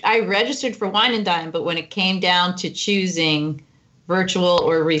I registered for Wine and Dine, but when it came down to choosing virtual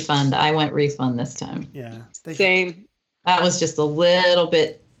or refund, I went refund this time. Yeah. Same. That was just a little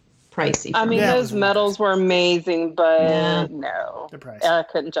bit pricey. I mean, those medals were amazing, but Yeah. no, The price. I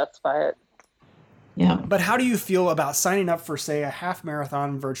couldn't justify it. Yeah. But how do you feel about signing up for, say, a half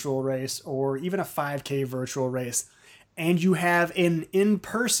marathon virtual race or even a 5K virtual race, and you have an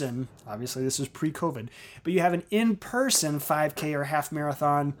in-person, obviously this is pre-COVID, but you have an in-person 5K or half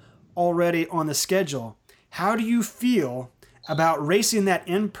marathon already on the schedule? How do you feel about racing that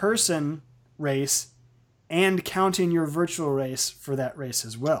in-person race and counting your virtual race for that race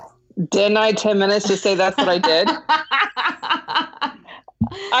as well? Didn't I 10 minutes to say that's what I did?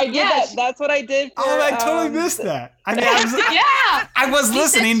 I did that. That's what I did. For, I totally missed that. I mean, I was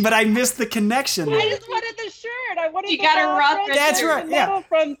listening, but I missed the connection. I just wanted the shirt. I wanted. You got a rock. That's right. Yeah.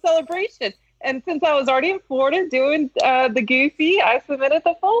 From Celebration, and since I was already in Florida doing the Goofy, I submitted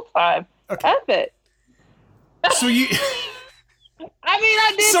the full time. Okay. F it. So you. I mean,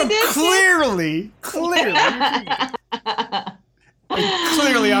 I did. So the distance.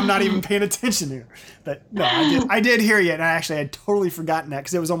 clearly, I'm not even paying attention here. But no, I did hear you, and I actually had totally forgotten that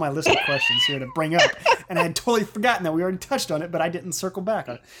because it was on my list of questions here to bring up, and I had totally forgotten that we already touched on it, but I didn't circle back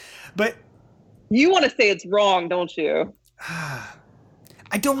on it. But you want to say it's wrong, don't you?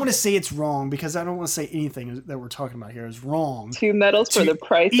 I don't want to say it's wrong because I don't want to say anything that we're talking about here is wrong. 2 medals for the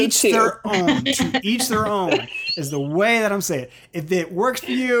price of 2. Each their own. To each their own is the way that I'm saying it. If it works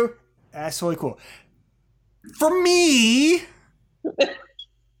for you, that's totally cool. For me,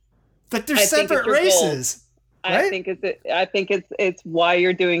 that they're separate races. Right? I think it's why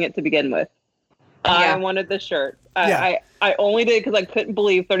you're doing it to begin with. I wanted the shirt. I only did because I couldn't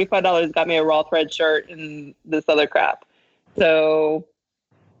believe $35 got me a raw thread shirt and this other crap. So,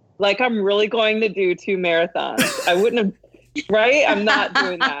 like, I'm really going to do 2 marathons. I wouldn't have, right? I'm not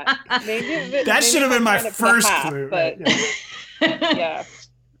doing that. That should have been my first clue. But yeah.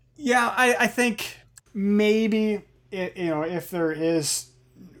 Yeah, I think maybe, if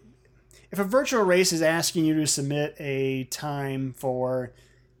a virtual race is asking you to submit a time for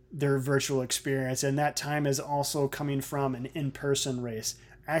their virtual experience, and that time is also coming from an in-person race.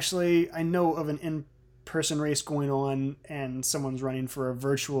 Actually, I know of an in-person race going on, and someone's running for a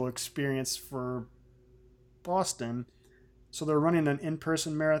virtual experience for Boston. So they're running an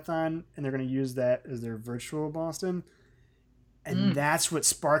in-person marathon, and they're going to use that as their virtual Boston. And that's what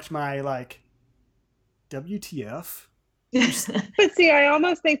sparked my, WTF? But see, I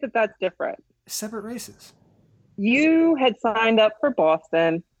almost think that that's different. Separate races. You had signed up for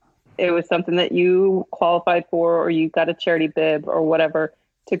Boston. It was something that you qualified for, or you got a charity bib or whatever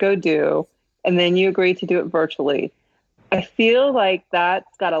to go do. And then you agreed to do it virtually. I feel like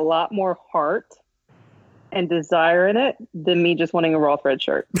that's got a lot more heart and desire in it than me just wanting a raw thread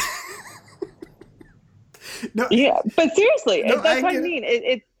shirt. No, yeah, but seriously, no, that's what I mean.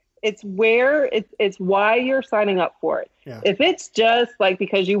 It's why you're signing up for it. Yeah. If it's just like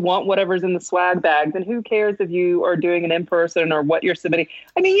because you want whatever's in the swag bag, then who cares if you are doing an in-person or what you're submitting?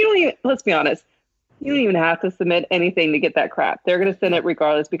 I mean, you don't even, let's be honest, you don't even have to submit anything to get that crap. They're going to send it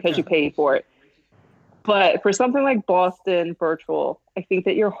regardless because you paid for it. But for something like Boston virtual, I think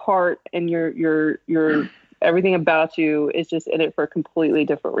that your heart and your everything about you is just in it for a completely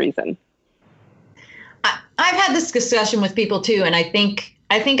different reason. I've had this discussion with people too, and I think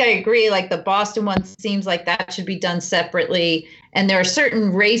I agree. Like the Boston one seems like that should be done separately. And there are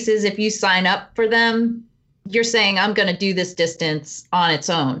certain races, if you sign up for them, you're saying I'm going to do this distance on its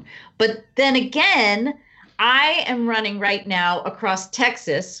own. But then again, I am running right now across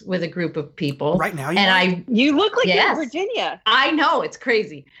Texas with a group of people. Right now, you look like you're in Virginia. I know, it's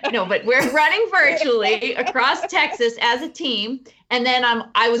crazy. No, but we're running virtually across Texas as a team. And then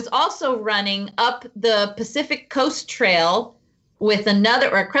I was also running up the Pacific Coast Trail with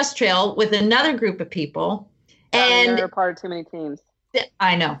a crest trail with another group of people. And you're a part of too many teams.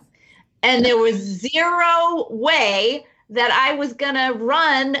 I know. And there was zero way that I was going to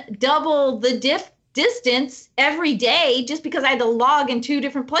run double the distance every day just because I had to log in 2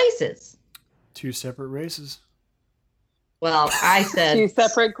 different places. 2 separate races. Well, I said 2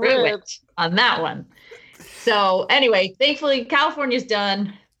 separate groups on that one. So anyway, thankfully California's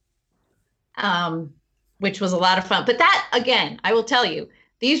done, which was a lot of fun. But that, again, I will tell you,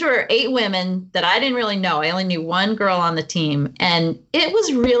 these were 8 women that I didn't really know. I only knew one girl on the team. And it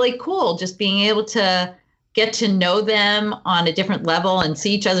was really cool just being able to get to know them on a different level and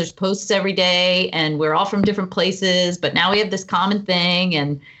see each other's posts every day. And we're all from different places, but now we have this common thing.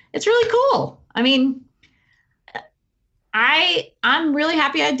 And it's really cool. I mean, I'm really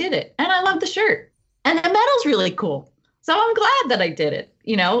happy I did it. And I love the shirt. And the medal's really cool. So I'm glad that I did it,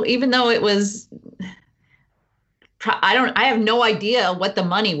 even though it was, I have no idea what the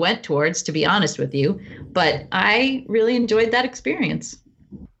money went towards, to be honest with you, but I really enjoyed that experience.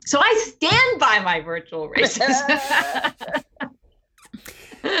 So I stand by my virtual races.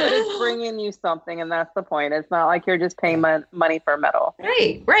 But it's bringing you something, and that's the point. It's not like you're just paying money for a medal.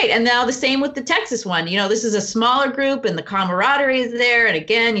 Right. And now the same with the Texas one. This is a smaller group and the camaraderie is there. And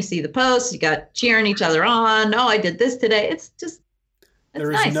again, you see the posts, you got cheering each other on. Oh, I did this today. It's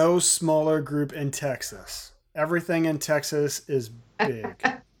there is no smaller group in Texas. Everything in Texas is big.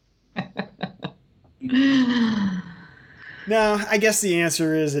 Now, I guess the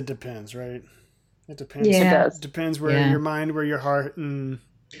answer is it depends, right? It depends. Yeah. It depends where your mind, where your heart, and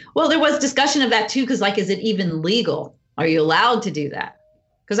well, there was discussion of that too, because is it even legal? Are you allowed to do that?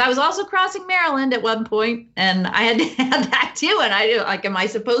 Because I was also crossing Maryland at one point, and I had to have that too. And I do am I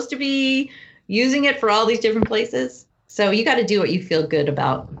supposed to be using it for all these different places? So you got to do what you feel good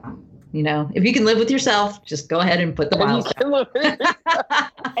about. If you can live with yourself, just go ahead and put the miles down.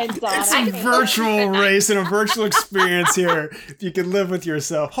 And Donna, it's a virtual race and a virtual experience here. If you can live with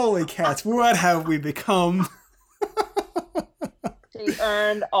yourself. Holy cats, what have we become? She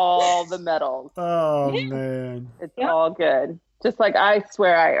earned all the medals. Oh, man. It's all good. Just like I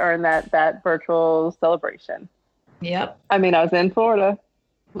swear I earned that virtual celebration. Yep. I mean, I was in Florida.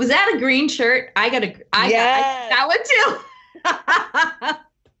 Was that a green shirt? I got that one too.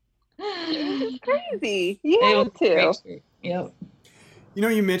 It was crazy. You had to. Yep.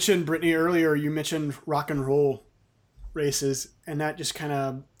 You mentioned, Brittany, earlier, you mentioned rock and roll races, and that just kind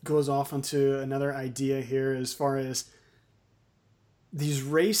of goes off onto another idea here as far as these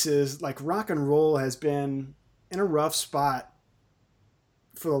races. Like, rock and roll has been in a rough spot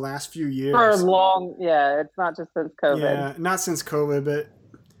for the last few years. For a long, it's not just since COVID. Yeah, not since COVID, but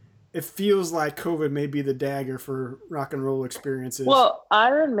it feels like COVID may be the dagger for rock and roll experiences. Well,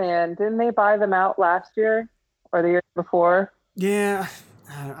 Iron Man, didn't they buy them out last year or the year before? Yeah,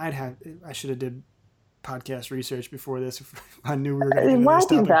 I should have did podcast research before this if I knew we were going to do this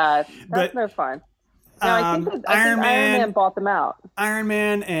topic. That's no fun. No, I think Iron Man bought them out. Iron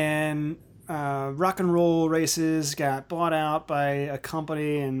Man and rock and roll races got bought out by a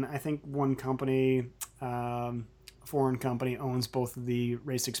company, and I think one company, foreign company, owns both of the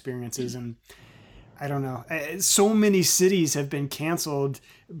race experiences. And I don't know, so many cities have been canceled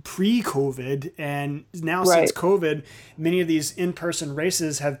pre-COVID, and now since COVID, many of these in-person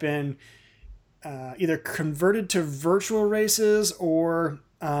races have been either converted to virtual races, or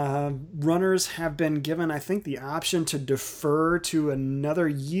runners have been given, I think, the option to defer to another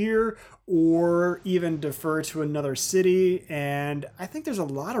year or even defer to another city. And I think there's a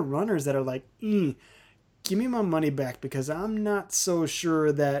lot of runners that are like, give me my money back, because I'm not so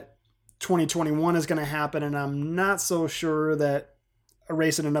sure that 2021 is going to happen, and I'm not so sure that a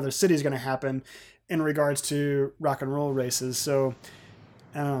race in another city is going to happen in regards to rock and roll races. So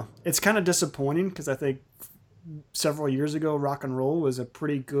I don't know. It's kind of disappointing, because I think several years ago, rock and roll was a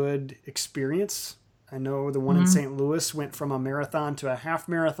pretty good experience. I know the one in St. Louis went from a marathon to a half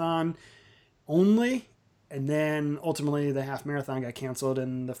marathon only, and then ultimately the half marathon got canceled.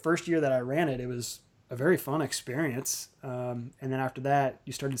 And the first year that I ran it, it was a very fun experience. And then after that,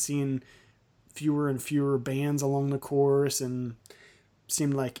 you started seeing fewer and fewer bands along the course, and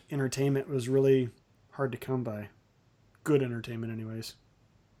seemed like entertainment was really hard to come by. Good entertainment anyways.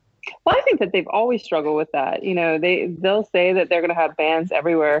 Well, I think that they've always struggled with that. They'll say that they're going to have bands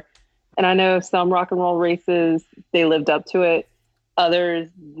everywhere. And I know some rock and roll races, they lived up to it. Others,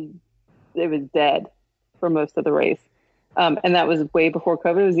 it was dead for most of the race. And that was way before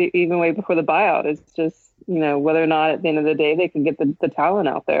COVID. It was even way before the buyout. It's just, whether or not at the end of the day they can get the talent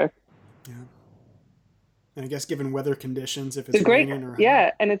out there. Yeah. And I guess given weather conditions, if it's great, raining or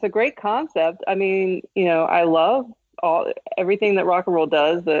and it's a great concept. I mean, I love everything that rock and roll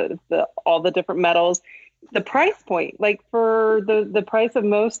does, all the different medals, the price point. Like, for the price of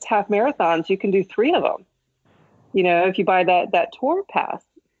most half marathons, you can do 3 of them. If you buy that tour pass.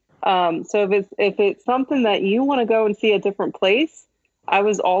 So if it's something that you want to go and see a different place, I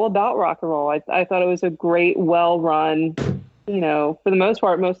was all about rock and roll. I thought it was a great, well run. For the most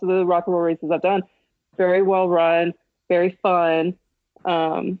part, most of the rock and roll races I've done, very well run, very fun.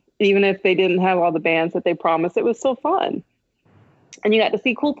 Even if they didn't have all the bands that they promised, it was still fun. And you got to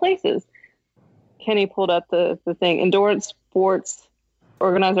see cool places. Kenny pulled up the thing. Endurance Sports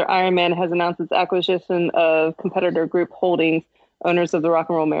organizer Ironman has announced its acquisition of competitor Group Holdings, owners of the Rock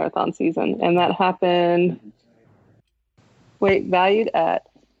and Roll Marathon season. And that happened, valued at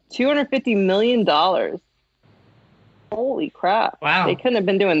 $250 million. Holy crap. Wow. They couldn't have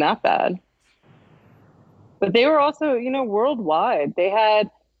been doing that bad. But they were also, worldwide. They had,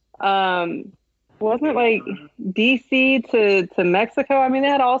 wasn't it like DC to Mexico? I mean, they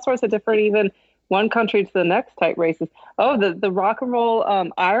had all sorts of different, even one country to the next type races. Oh, the Rock and Roll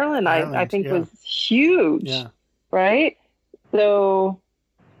Ireland, I think was huge. Yeah. Right? So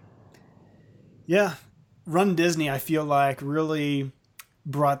Yeah. Run Disney, I feel like, really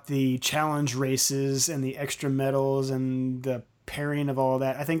brought the challenge races and the extra medals and the pairing of all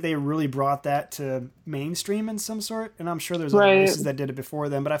that. I think they really brought that to mainstream in some sort. And I'm sure there's other races that did it before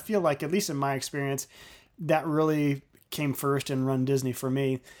them, but I feel like, at least in my experience, that really came first in Run Disney for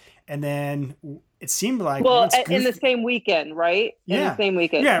me. And then it seemed like in the same weekend, right? Yeah. In the same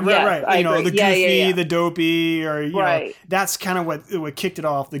weekend. Yeah, right, yes, right. I The agree. Goofy, the Dopey, or right. know, that's kind of what kicked it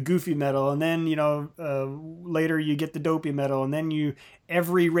off, the Goofy medal. And then, later you get the Dopey medal, and then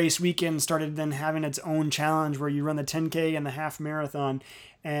every race weekend started then having its own challenge where you run the 10K and the half marathon.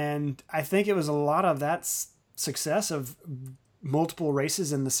 And I think it was a lot of that success of multiple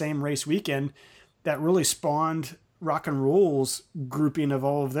races in the same race weekend that really spawned Rock and Roll's grouping of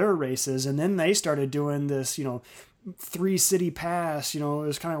all of their races. And then they started doing this, 3 city pass, it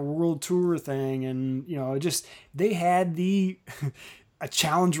was kind of a world tour thing. And, they had a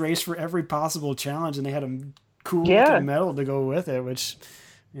challenge race for every possible challenge, and they had a cool looking medal to go with it, which,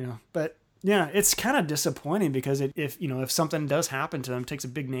 but yeah, it's kind of disappointing because if something does happen to them, it takes a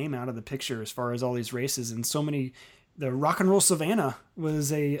big name out of the picture as far as all these races. And so many, the Rock and Roll Savannah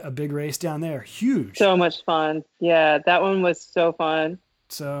was a big race down there. Huge. So much fun. Yeah, that one was so fun.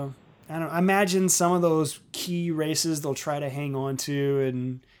 So I imagine some of those key races they'll try to hang on to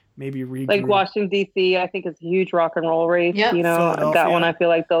and maybe regroup. Like Washington, D.C., I think is a huge rock and roll race. Yep. That one I feel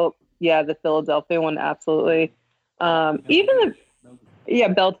like the Philadelphia one, absolutely. Even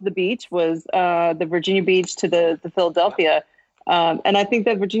Bell to the Beach was the Virginia Beach to the Philadelphia. And I think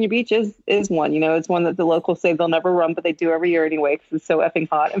that Virginia Beach is one, it's one that the locals say they'll never run, but they do every year anyway because it's so effing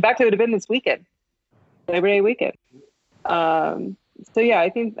hot. In fact, it would have been this weekend, Labor Day weekend. So yeah, I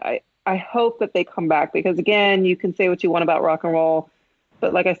think I hope that they come back because, again, you can say what you want about rock and roll,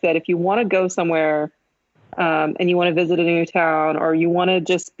 but like I said, if you want to go somewhere and you want to visit a new town, or you want to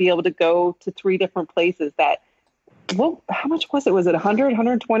just be able to go to 3 different places how much was it? Was it 100,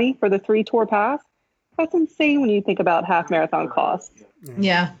 120 for the 3 tour pass? That's insane when you think about half marathon costs.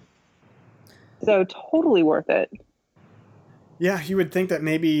 Yeah. So totally worth it. Yeah, you would think that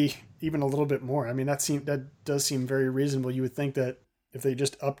maybe even a little bit more. I mean, that does seem very reasonable. You would think that if they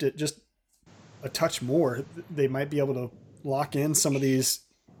just upped it just a touch more, they might be able to lock in some of these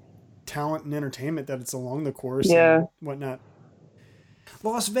talent and entertainment that it's along the course and whatnot.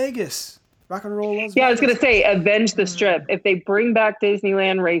 Las Vegas. Rock and Roll Las Vegas. Yeah, I was going to say, avenge the strip. If they bring back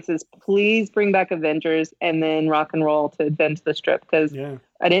Disneyland races, please bring back Avengers and then Rock and Roll to avenge the strip, because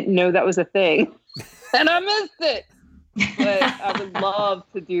I didn't know that was a thing and I missed it. But I would love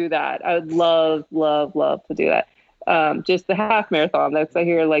to do that. I would love, love, love to do that. Just the half marathon. That's, I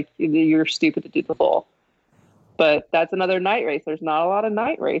hear, like, you're stupid to do the full. But that's another night race. There's not a lot of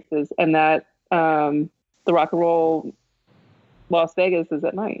night races, and that the Rock and Roll Las Vegas is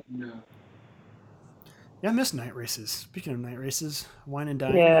at night. Yeah, I miss night races. Speaking of night races, Wine and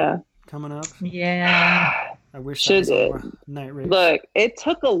Dine coming up. Yeah. I wish that was a night race. Look, it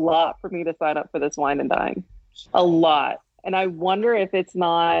took a lot for me to sign up for this Wine and Dine. A lot. And I wonder if it's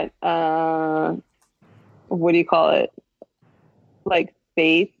not, what do you call it? Like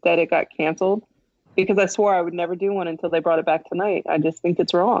fate that it got canceled. Because I swore I would never do one until they brought it back tonight. I just think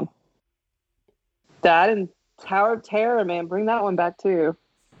it's wrong. That and Tower of Terror, man. Bring that one back too.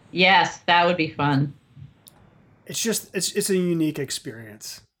 Yes, that would be fun. It's just, it's a unique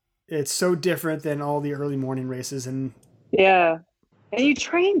experience. It's so different than all the early morning races. And yeah. And you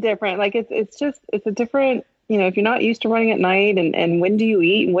train different. Like it's a different, if you're not used to running at night and when do you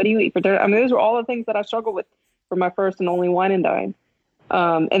eat and what do you eat for dinner? I mean, those are all the things that I struggled with for my first and only Wine and Dine.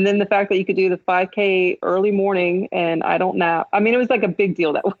 And then the fact that you could do the 5K early morning and I don't nap. I mean, it was like a big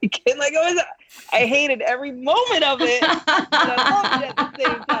deal that weekend. Like I hated every moment of it, but I loved it at the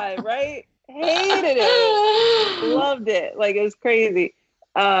same time, right? Hated it. Loved it. Like, it was crazy.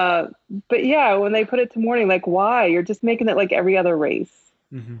 But yeah, when they put it to morning, like, why? You're just making it like every other race.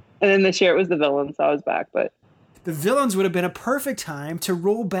 Mm-hmm. And then this year it was the Villains, so I was back. But the Villains would have been a perfect time to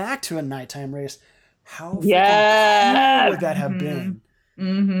roll back to a nighttime race. How cool would that have been?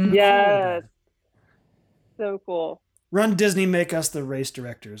 Mm-hmm. Yes. So cool. Run Disney, make us the race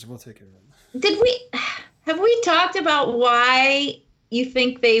directors. We'll take it. Have we talked about why you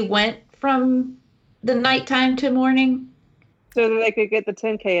think they went from the nighttime to morning? So that they could get the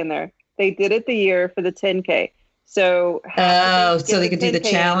 10K in there. They did it the year for the 10K. So so they could do the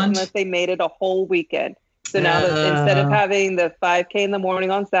challenge? Unless they made it a whole weekend. So now that instead of having the 5K in the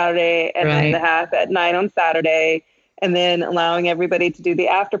morning on Saturday and then the half at night on Saturday, and then allowing everybody to do the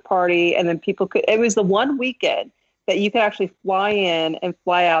after party, and then it was the one weekend that you could actually fly in and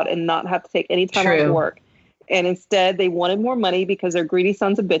fly out and not have to take any time off work. And instead they wanted more money because they're greedy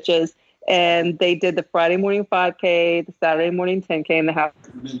sons of bitches. and they did the Friday morning 5K, the Saturday morning 10K, and the half.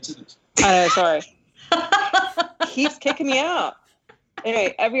 Sorry. Keeps kicking me out.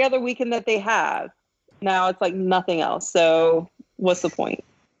 Anyway, every other weekend that they have, now it's like nothing else. So what's the point?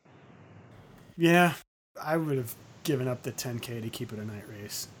 Yeah, I would have given up the 10K to keep it a night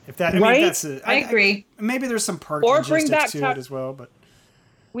race. If that, Right? mean, that's it. I agree. Maybe there's some park Or bring logistics back to it as well, but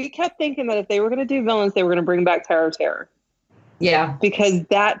we kept thinking that if they were going to do villains, they were going to bring back Tower of Terror. Yeah. Because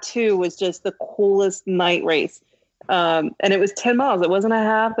that too was just the coolest night race. And it was 10 miles. It wasn't a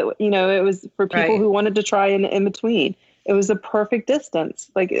half. It was for people who wanted to try in between. It was a perfect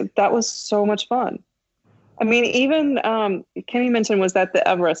distance. That was so much fun. I mean, even Kenny mentioned was that the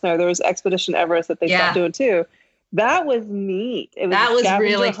Everest. No, there was Expedition Everest that they stopped doing too. That was neat. That was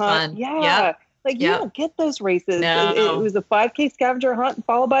really fun. Yeah. Yep. You don't get those races. No. It was a 5K scavenger hunt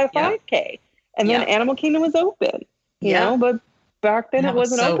followed by a 5K. And then Animal Kingdom was open, you know, but back then it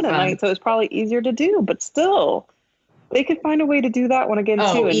wasn't open at night. So it was probably easier to do, but still they could find a way to do that one again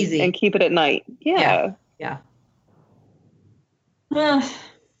too and keep it at night. Yeah.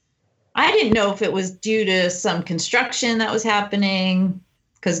 I didn't know if it was due to some construction that was happening,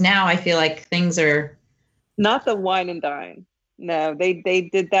 because now I feel like things are not the wine and dine. No, they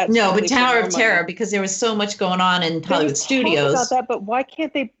did that. No, but Tower of Terror, because there was so much going on in Hollywood Studios. About that, but why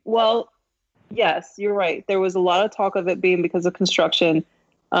can't they? Well, yes, you're right. There was a lot of talk of it being because of construction,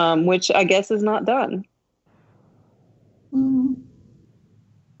 which I guess is not done. I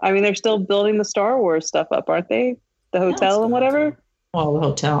mean, they're still building the Star Wars stuff up, aren't they? The hotel and whatever. Well, the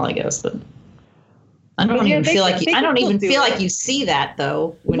hotel, I guess. But I don't even feel like you see that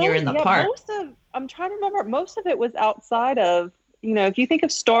though when you're in the park. I'm trying to remember. Most of it was outside of, if you think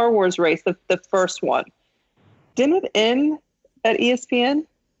of Star Wars race, the first one, didn't it end at ESPN?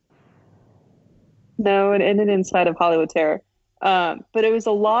 No, it ended inside of Hollywood Terror. But it was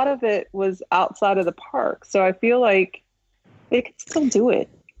a lot of it was outside of the park. So I feel like they could still do it.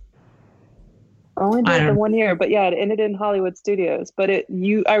 I only did it the 1 year, but yeah, it ended in Hollywood Studios. But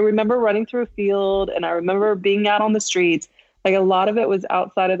I remember running through a field, and I remember being out on the streets. Like, a lot of it was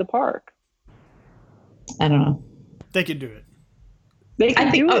outside of the park. I don't know. They could do it. They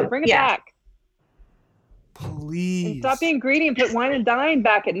can do it. Bring it back. Please. And stop being greedy and put wine and dine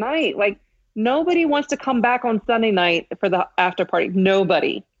back at night. Like, nobody wants to come back on Sunday night for the after party.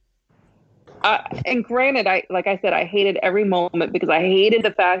 Nobody. And granted, like I said, I hated every moment because I hated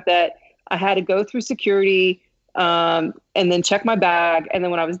the fact that I had to go through security and then check my bag. And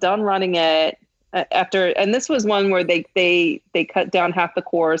then when I was done running it and this was one where they cut down half the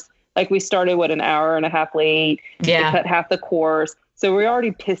course. Like, we started, an hour and a half late. Yeah. They cut half the course. So we were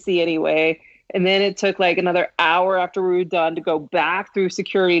already pissy anyway. And then it took like another hour after we were done to go back through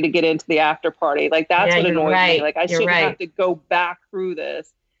security to get into the after party. Like, that's what annoyed me. Like, I shouldn't have to go back through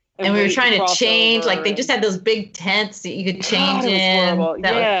this. And we were trying to change. Like, they just had those big tents that you could change in. It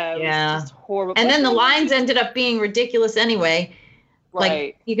was just horrible. And then the lines ended up being ridiculous anyway. Right.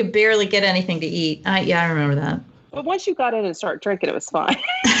 Like, you could barely get anything to eat. I remember that. But once you got in and started drinking, it was fine.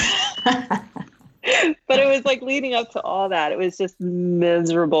 But it was like leading up to all that. It was just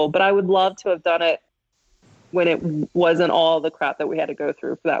miserable. But I would love to have done it when it wasn't all the crap that we had to go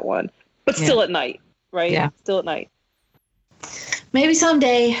through for that one. But still at night, right? Yeah. Still at night. Maybe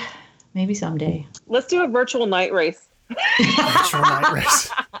someday. Let's do a virtual night race. Virtual night race.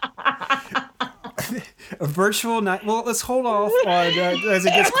 A virtual night. Well, let's hold off on as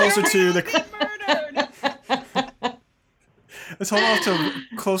it gets closer to the. Let's hold off to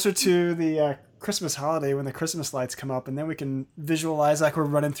closer to the Christmas holiday when the Christmas lights come up, and then we can visualize like we're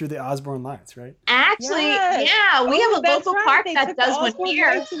running through the Osborne lights, right? Actually, yeah, we have a local park that does one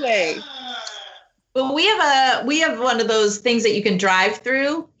here. But we have one of those things that you can drive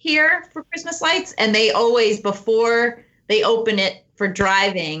through here for Christmas lights, and they always, before they open it for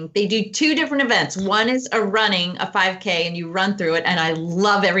driving, they do two different events. One is a 5K, and you run through it, and I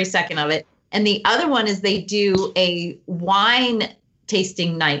love every second of it. And the other one is they do a wine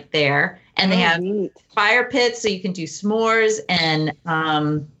tasting night there, and they have fire pits so you can do s'mores, and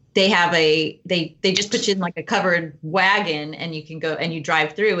they have they just put you in like a covered wagon, and you can go and you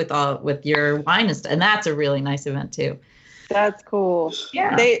drive through with your wine and stuff, and that's a really nice event too. That's cool.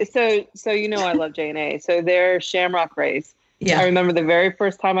 Yeah. So I love J&A. So their Shamrock race. Yeah. I remember the very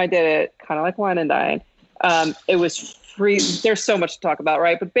first time I did it, kind of like wine and dine. It was free. There's so much to talk about,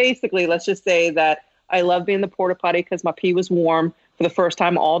 right? But basically, let's just say that I love being in the porta potty because my pee was warm for the first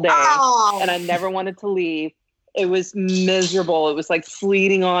time all day, and I never wanted to leave. It was miserable. It was like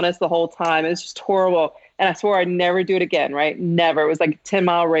sleeting on us the whole time. It was just horrible. And I swore I'd never do it again, right? Never. It was like a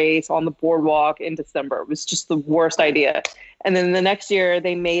 10-mile race on the boardwalk in December. It was just the worst idea. And then the next year,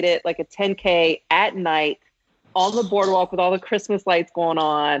 they made it like a 10K at night on the boardwalk with all the Christmas lights going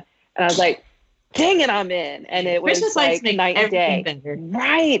on. And I was like, dang it, I'm in. And it was Christmas like lights night and day. better.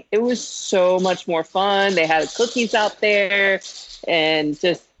 Right. It was so much more fun. They had cookies out there and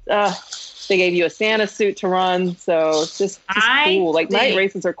just, they gave you a Santa suit to run. So it's just cool. Like night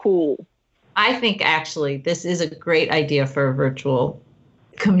races are cool. I think actually this is a great idea for a virtual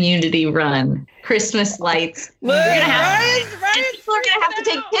community run. Christmas lights. People are gonna have to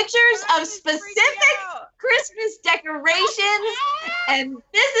take pictures of specific Christmas decorations, and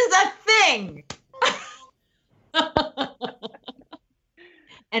this is a thing.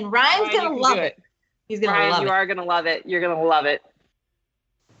 And Ryan's gonna love it. He's gonna love it. You are gonna love it. You're gonna love it.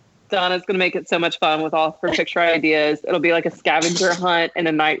 Donna's going to make it so much fun with all her picture ideas. It'll be like a scavenger hunt and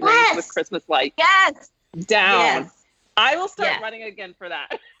a night race with Christmas lights. Yes. Down. Yes. I will start running again for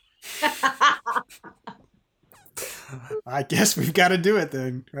that. I guess we've got to do it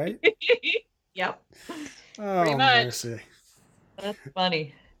then, right? Yep. Oh, mercy. That's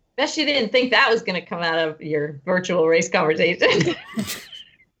funny. Bet you didn't think that was going to come out of your virtual race conversation.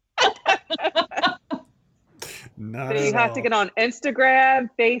 Not so you have to get on Instagram,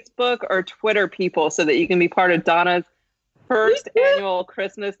 Facebook, or Twitter, people, so that you can be part of Donna's first annual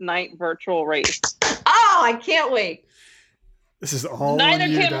Christmas night virtual race. Oh, I can't wait. This is all Neither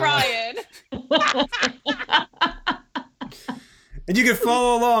you, can Donna. Ryan. And you can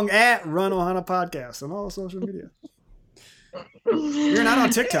follow along at Run Ohana Podcast on all social media. We're not on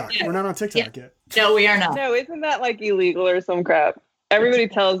TikTok. We're not on TikTok yet. No, we are not. No, isn't that like illegal or some crap? Everybody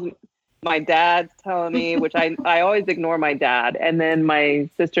tells me. My dad's telling me, which I always ignore my dad. And then my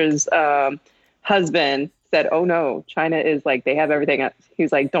sister's husband said, oh no, China is like, they have everything.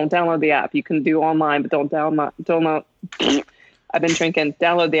 He's like, don't download the app. You can do online, but don't download. I've been drinking.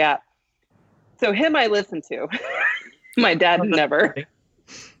 Download the app. So him I listen to. My dad never.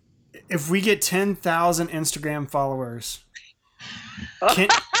 If we get 10,000 Instagram followers, oh no!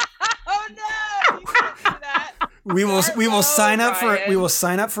 You can't do that. we will sign up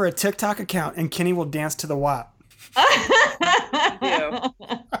for a TikTok account, and Kenny will dance to the WAP.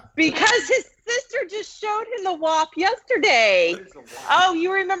 Because his sister just showed him the WAP yesterday. Oh,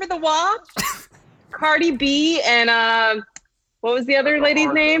 you remember the WAP? Cardi B and what was the other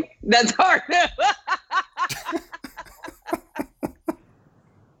lady's name? That's hard.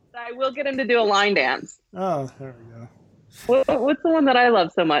 I will get him to do a line dance. Oh, there we go. What's the one that I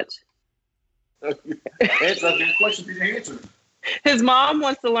love so much? It's a question for you to answer. His mom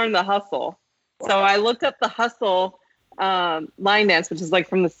wants to learn the hustle. So I looked up the hustle line dance, which is like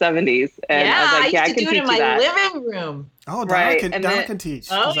from the 70s. And I was like, I used to can do it teach in my you that. living room. Oh, Right, Donna can teach.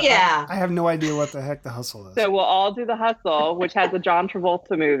 Oh, yeah. I have no idea what the heck the hustle is. So we'll all do the hustle, which has a John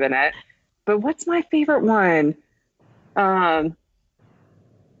Travolta move in it. But what's my favorite one? Back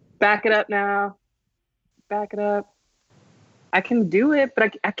it up now. Back it up. I can do it,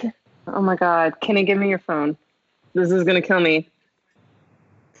 but I can't. Oh my God. Kenny, give me your phone. This is going to kill me.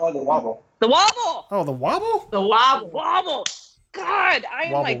 Oh, the wobble. The wobble. Oh, the wobble? The wobble. Wobble. God, I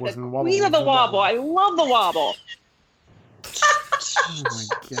am Wobble like was the in wobble queen of was the in wobble. wobble. I love the wobble. Oh my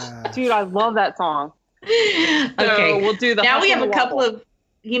God. Dude, I love that song. Okay. So we'll do the Now we have hustle a and couple wobble. of,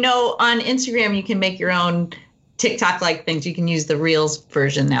 on Instagram, you can make your own TikTok-like things. You can use the Reels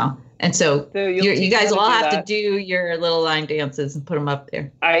version now. And so you'll you teach guys how will all do have to that. do your little line dances and put them up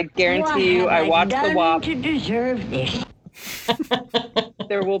there. I guarantee you, I watched the WAP. to deserve this?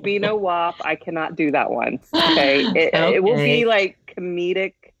 There will be no WAP. I cannot do that one. Okay. It will be like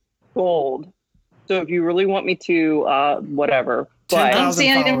comedic gold. So if you really want me to, whatever. But 10,000 I don't see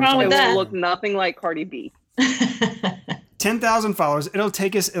anything wrong followers. with it that. will look nothing like Cardi B. 10,000 followers. It'll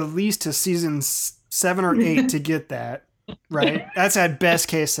take us at least to season 7 or 8 to get that. Right? That's at best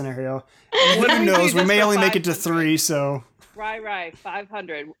case scenario. And What do who we do knows? We just may for only make it to 500? 3, so. Right.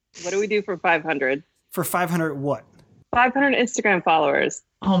 500. What do we do for 500? For 500 what? 500 Instagram followers.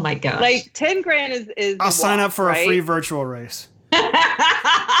 Oh my gosh. Like 10 grand is I'll the sign WAP, up for right? a free virtual race.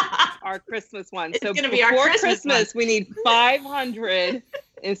 Our Christmas one. It's So gonna before be our Christmas Christmas, we need 500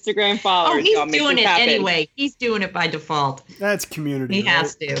 Instagram oh, followers. he's Y'all make doing this it happen. anyway. He's doing it by default. That's community. He right?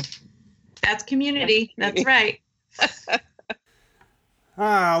 has to. That's community. That's right.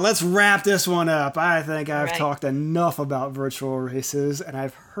 Let's wrap this one up. I think I've Right. talked enough about virtual races, and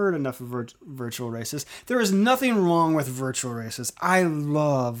I've heard enough of virtual races. There is nothing wrong with virtual races. I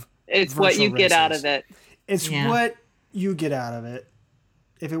love It's what virtual you get out races. of it. It's Yeah. what you get out of it.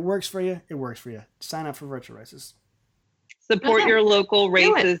 If it works for you, it works for you. Sign up for virtual races. Support Okay. your local Do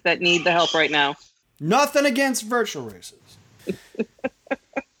it. races that need the help right now. Nothing against virtual races.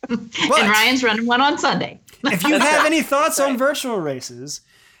 And Ryan's running one on Sunday. If you have any thoughts on virtual races,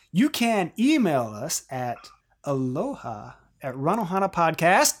 you can email us at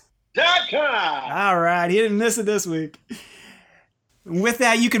aloha@runohanapodcast.com. All right, he didn't miss it this week. With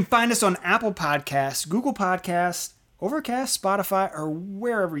that, you can find us on Apple Podcasts, Google Podcasts, Overcast, Spotify, or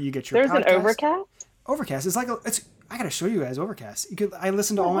wherever you get your podcasts. There's an Overcast? Overcast. It's I gotta show you guys Overcast. I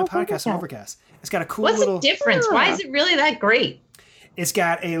listen to all my podcasts on Overcast. It's got a cool What's little... the difference? Why is it really that great? It's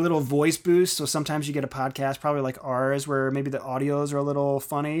got a little voice boost, so sometimes you get a podcast probably like ours where maybe the audios are a little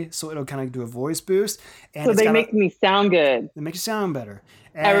funny, so it'll kind of do a voice boost. And so they make me sound good. They make you sound better.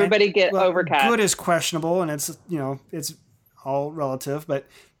 And, everybody get Overcast. Good is questionable, and it's all relative, but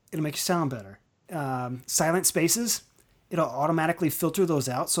it'll make you sound better. Silent spaces, it'll automatically filter those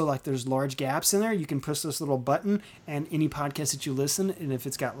out. So like there's large gaps in there, you can push this little button, and any podcast that you listen, and if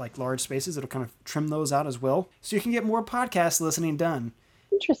it's got like large spaces, it'll kind of trim those out as well. So you can get more podcast listening done.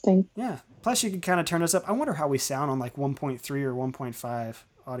 Interesting. Yeah. Plus you can kind of turn us up. I wonder how we sound on like 1.3 or 1.5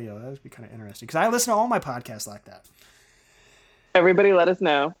 audio. That would be kind of interesting because I listen to all my podcasts like that. Everybody let us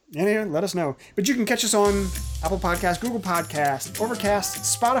know. Anyway, let us know. But you can catch us on Apple Podcasts, Google Podcasts,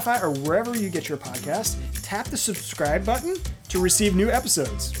 Overcast, Spotify, or wherever you get your podcasts. Tap the subscribe button to receive new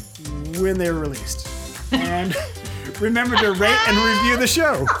episodes when they're released. And remember to rate and review the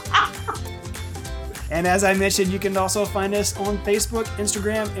show. And as I mentioned, you can also find us on Facebook,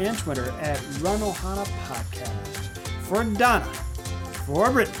 Instagram, and Twitter at Run Ohana Podcast. For Donna, for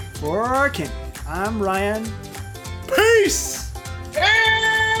Brittany, for Kenny, I'm Ryan. Peace!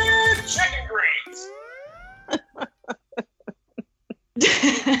 And chicken greens.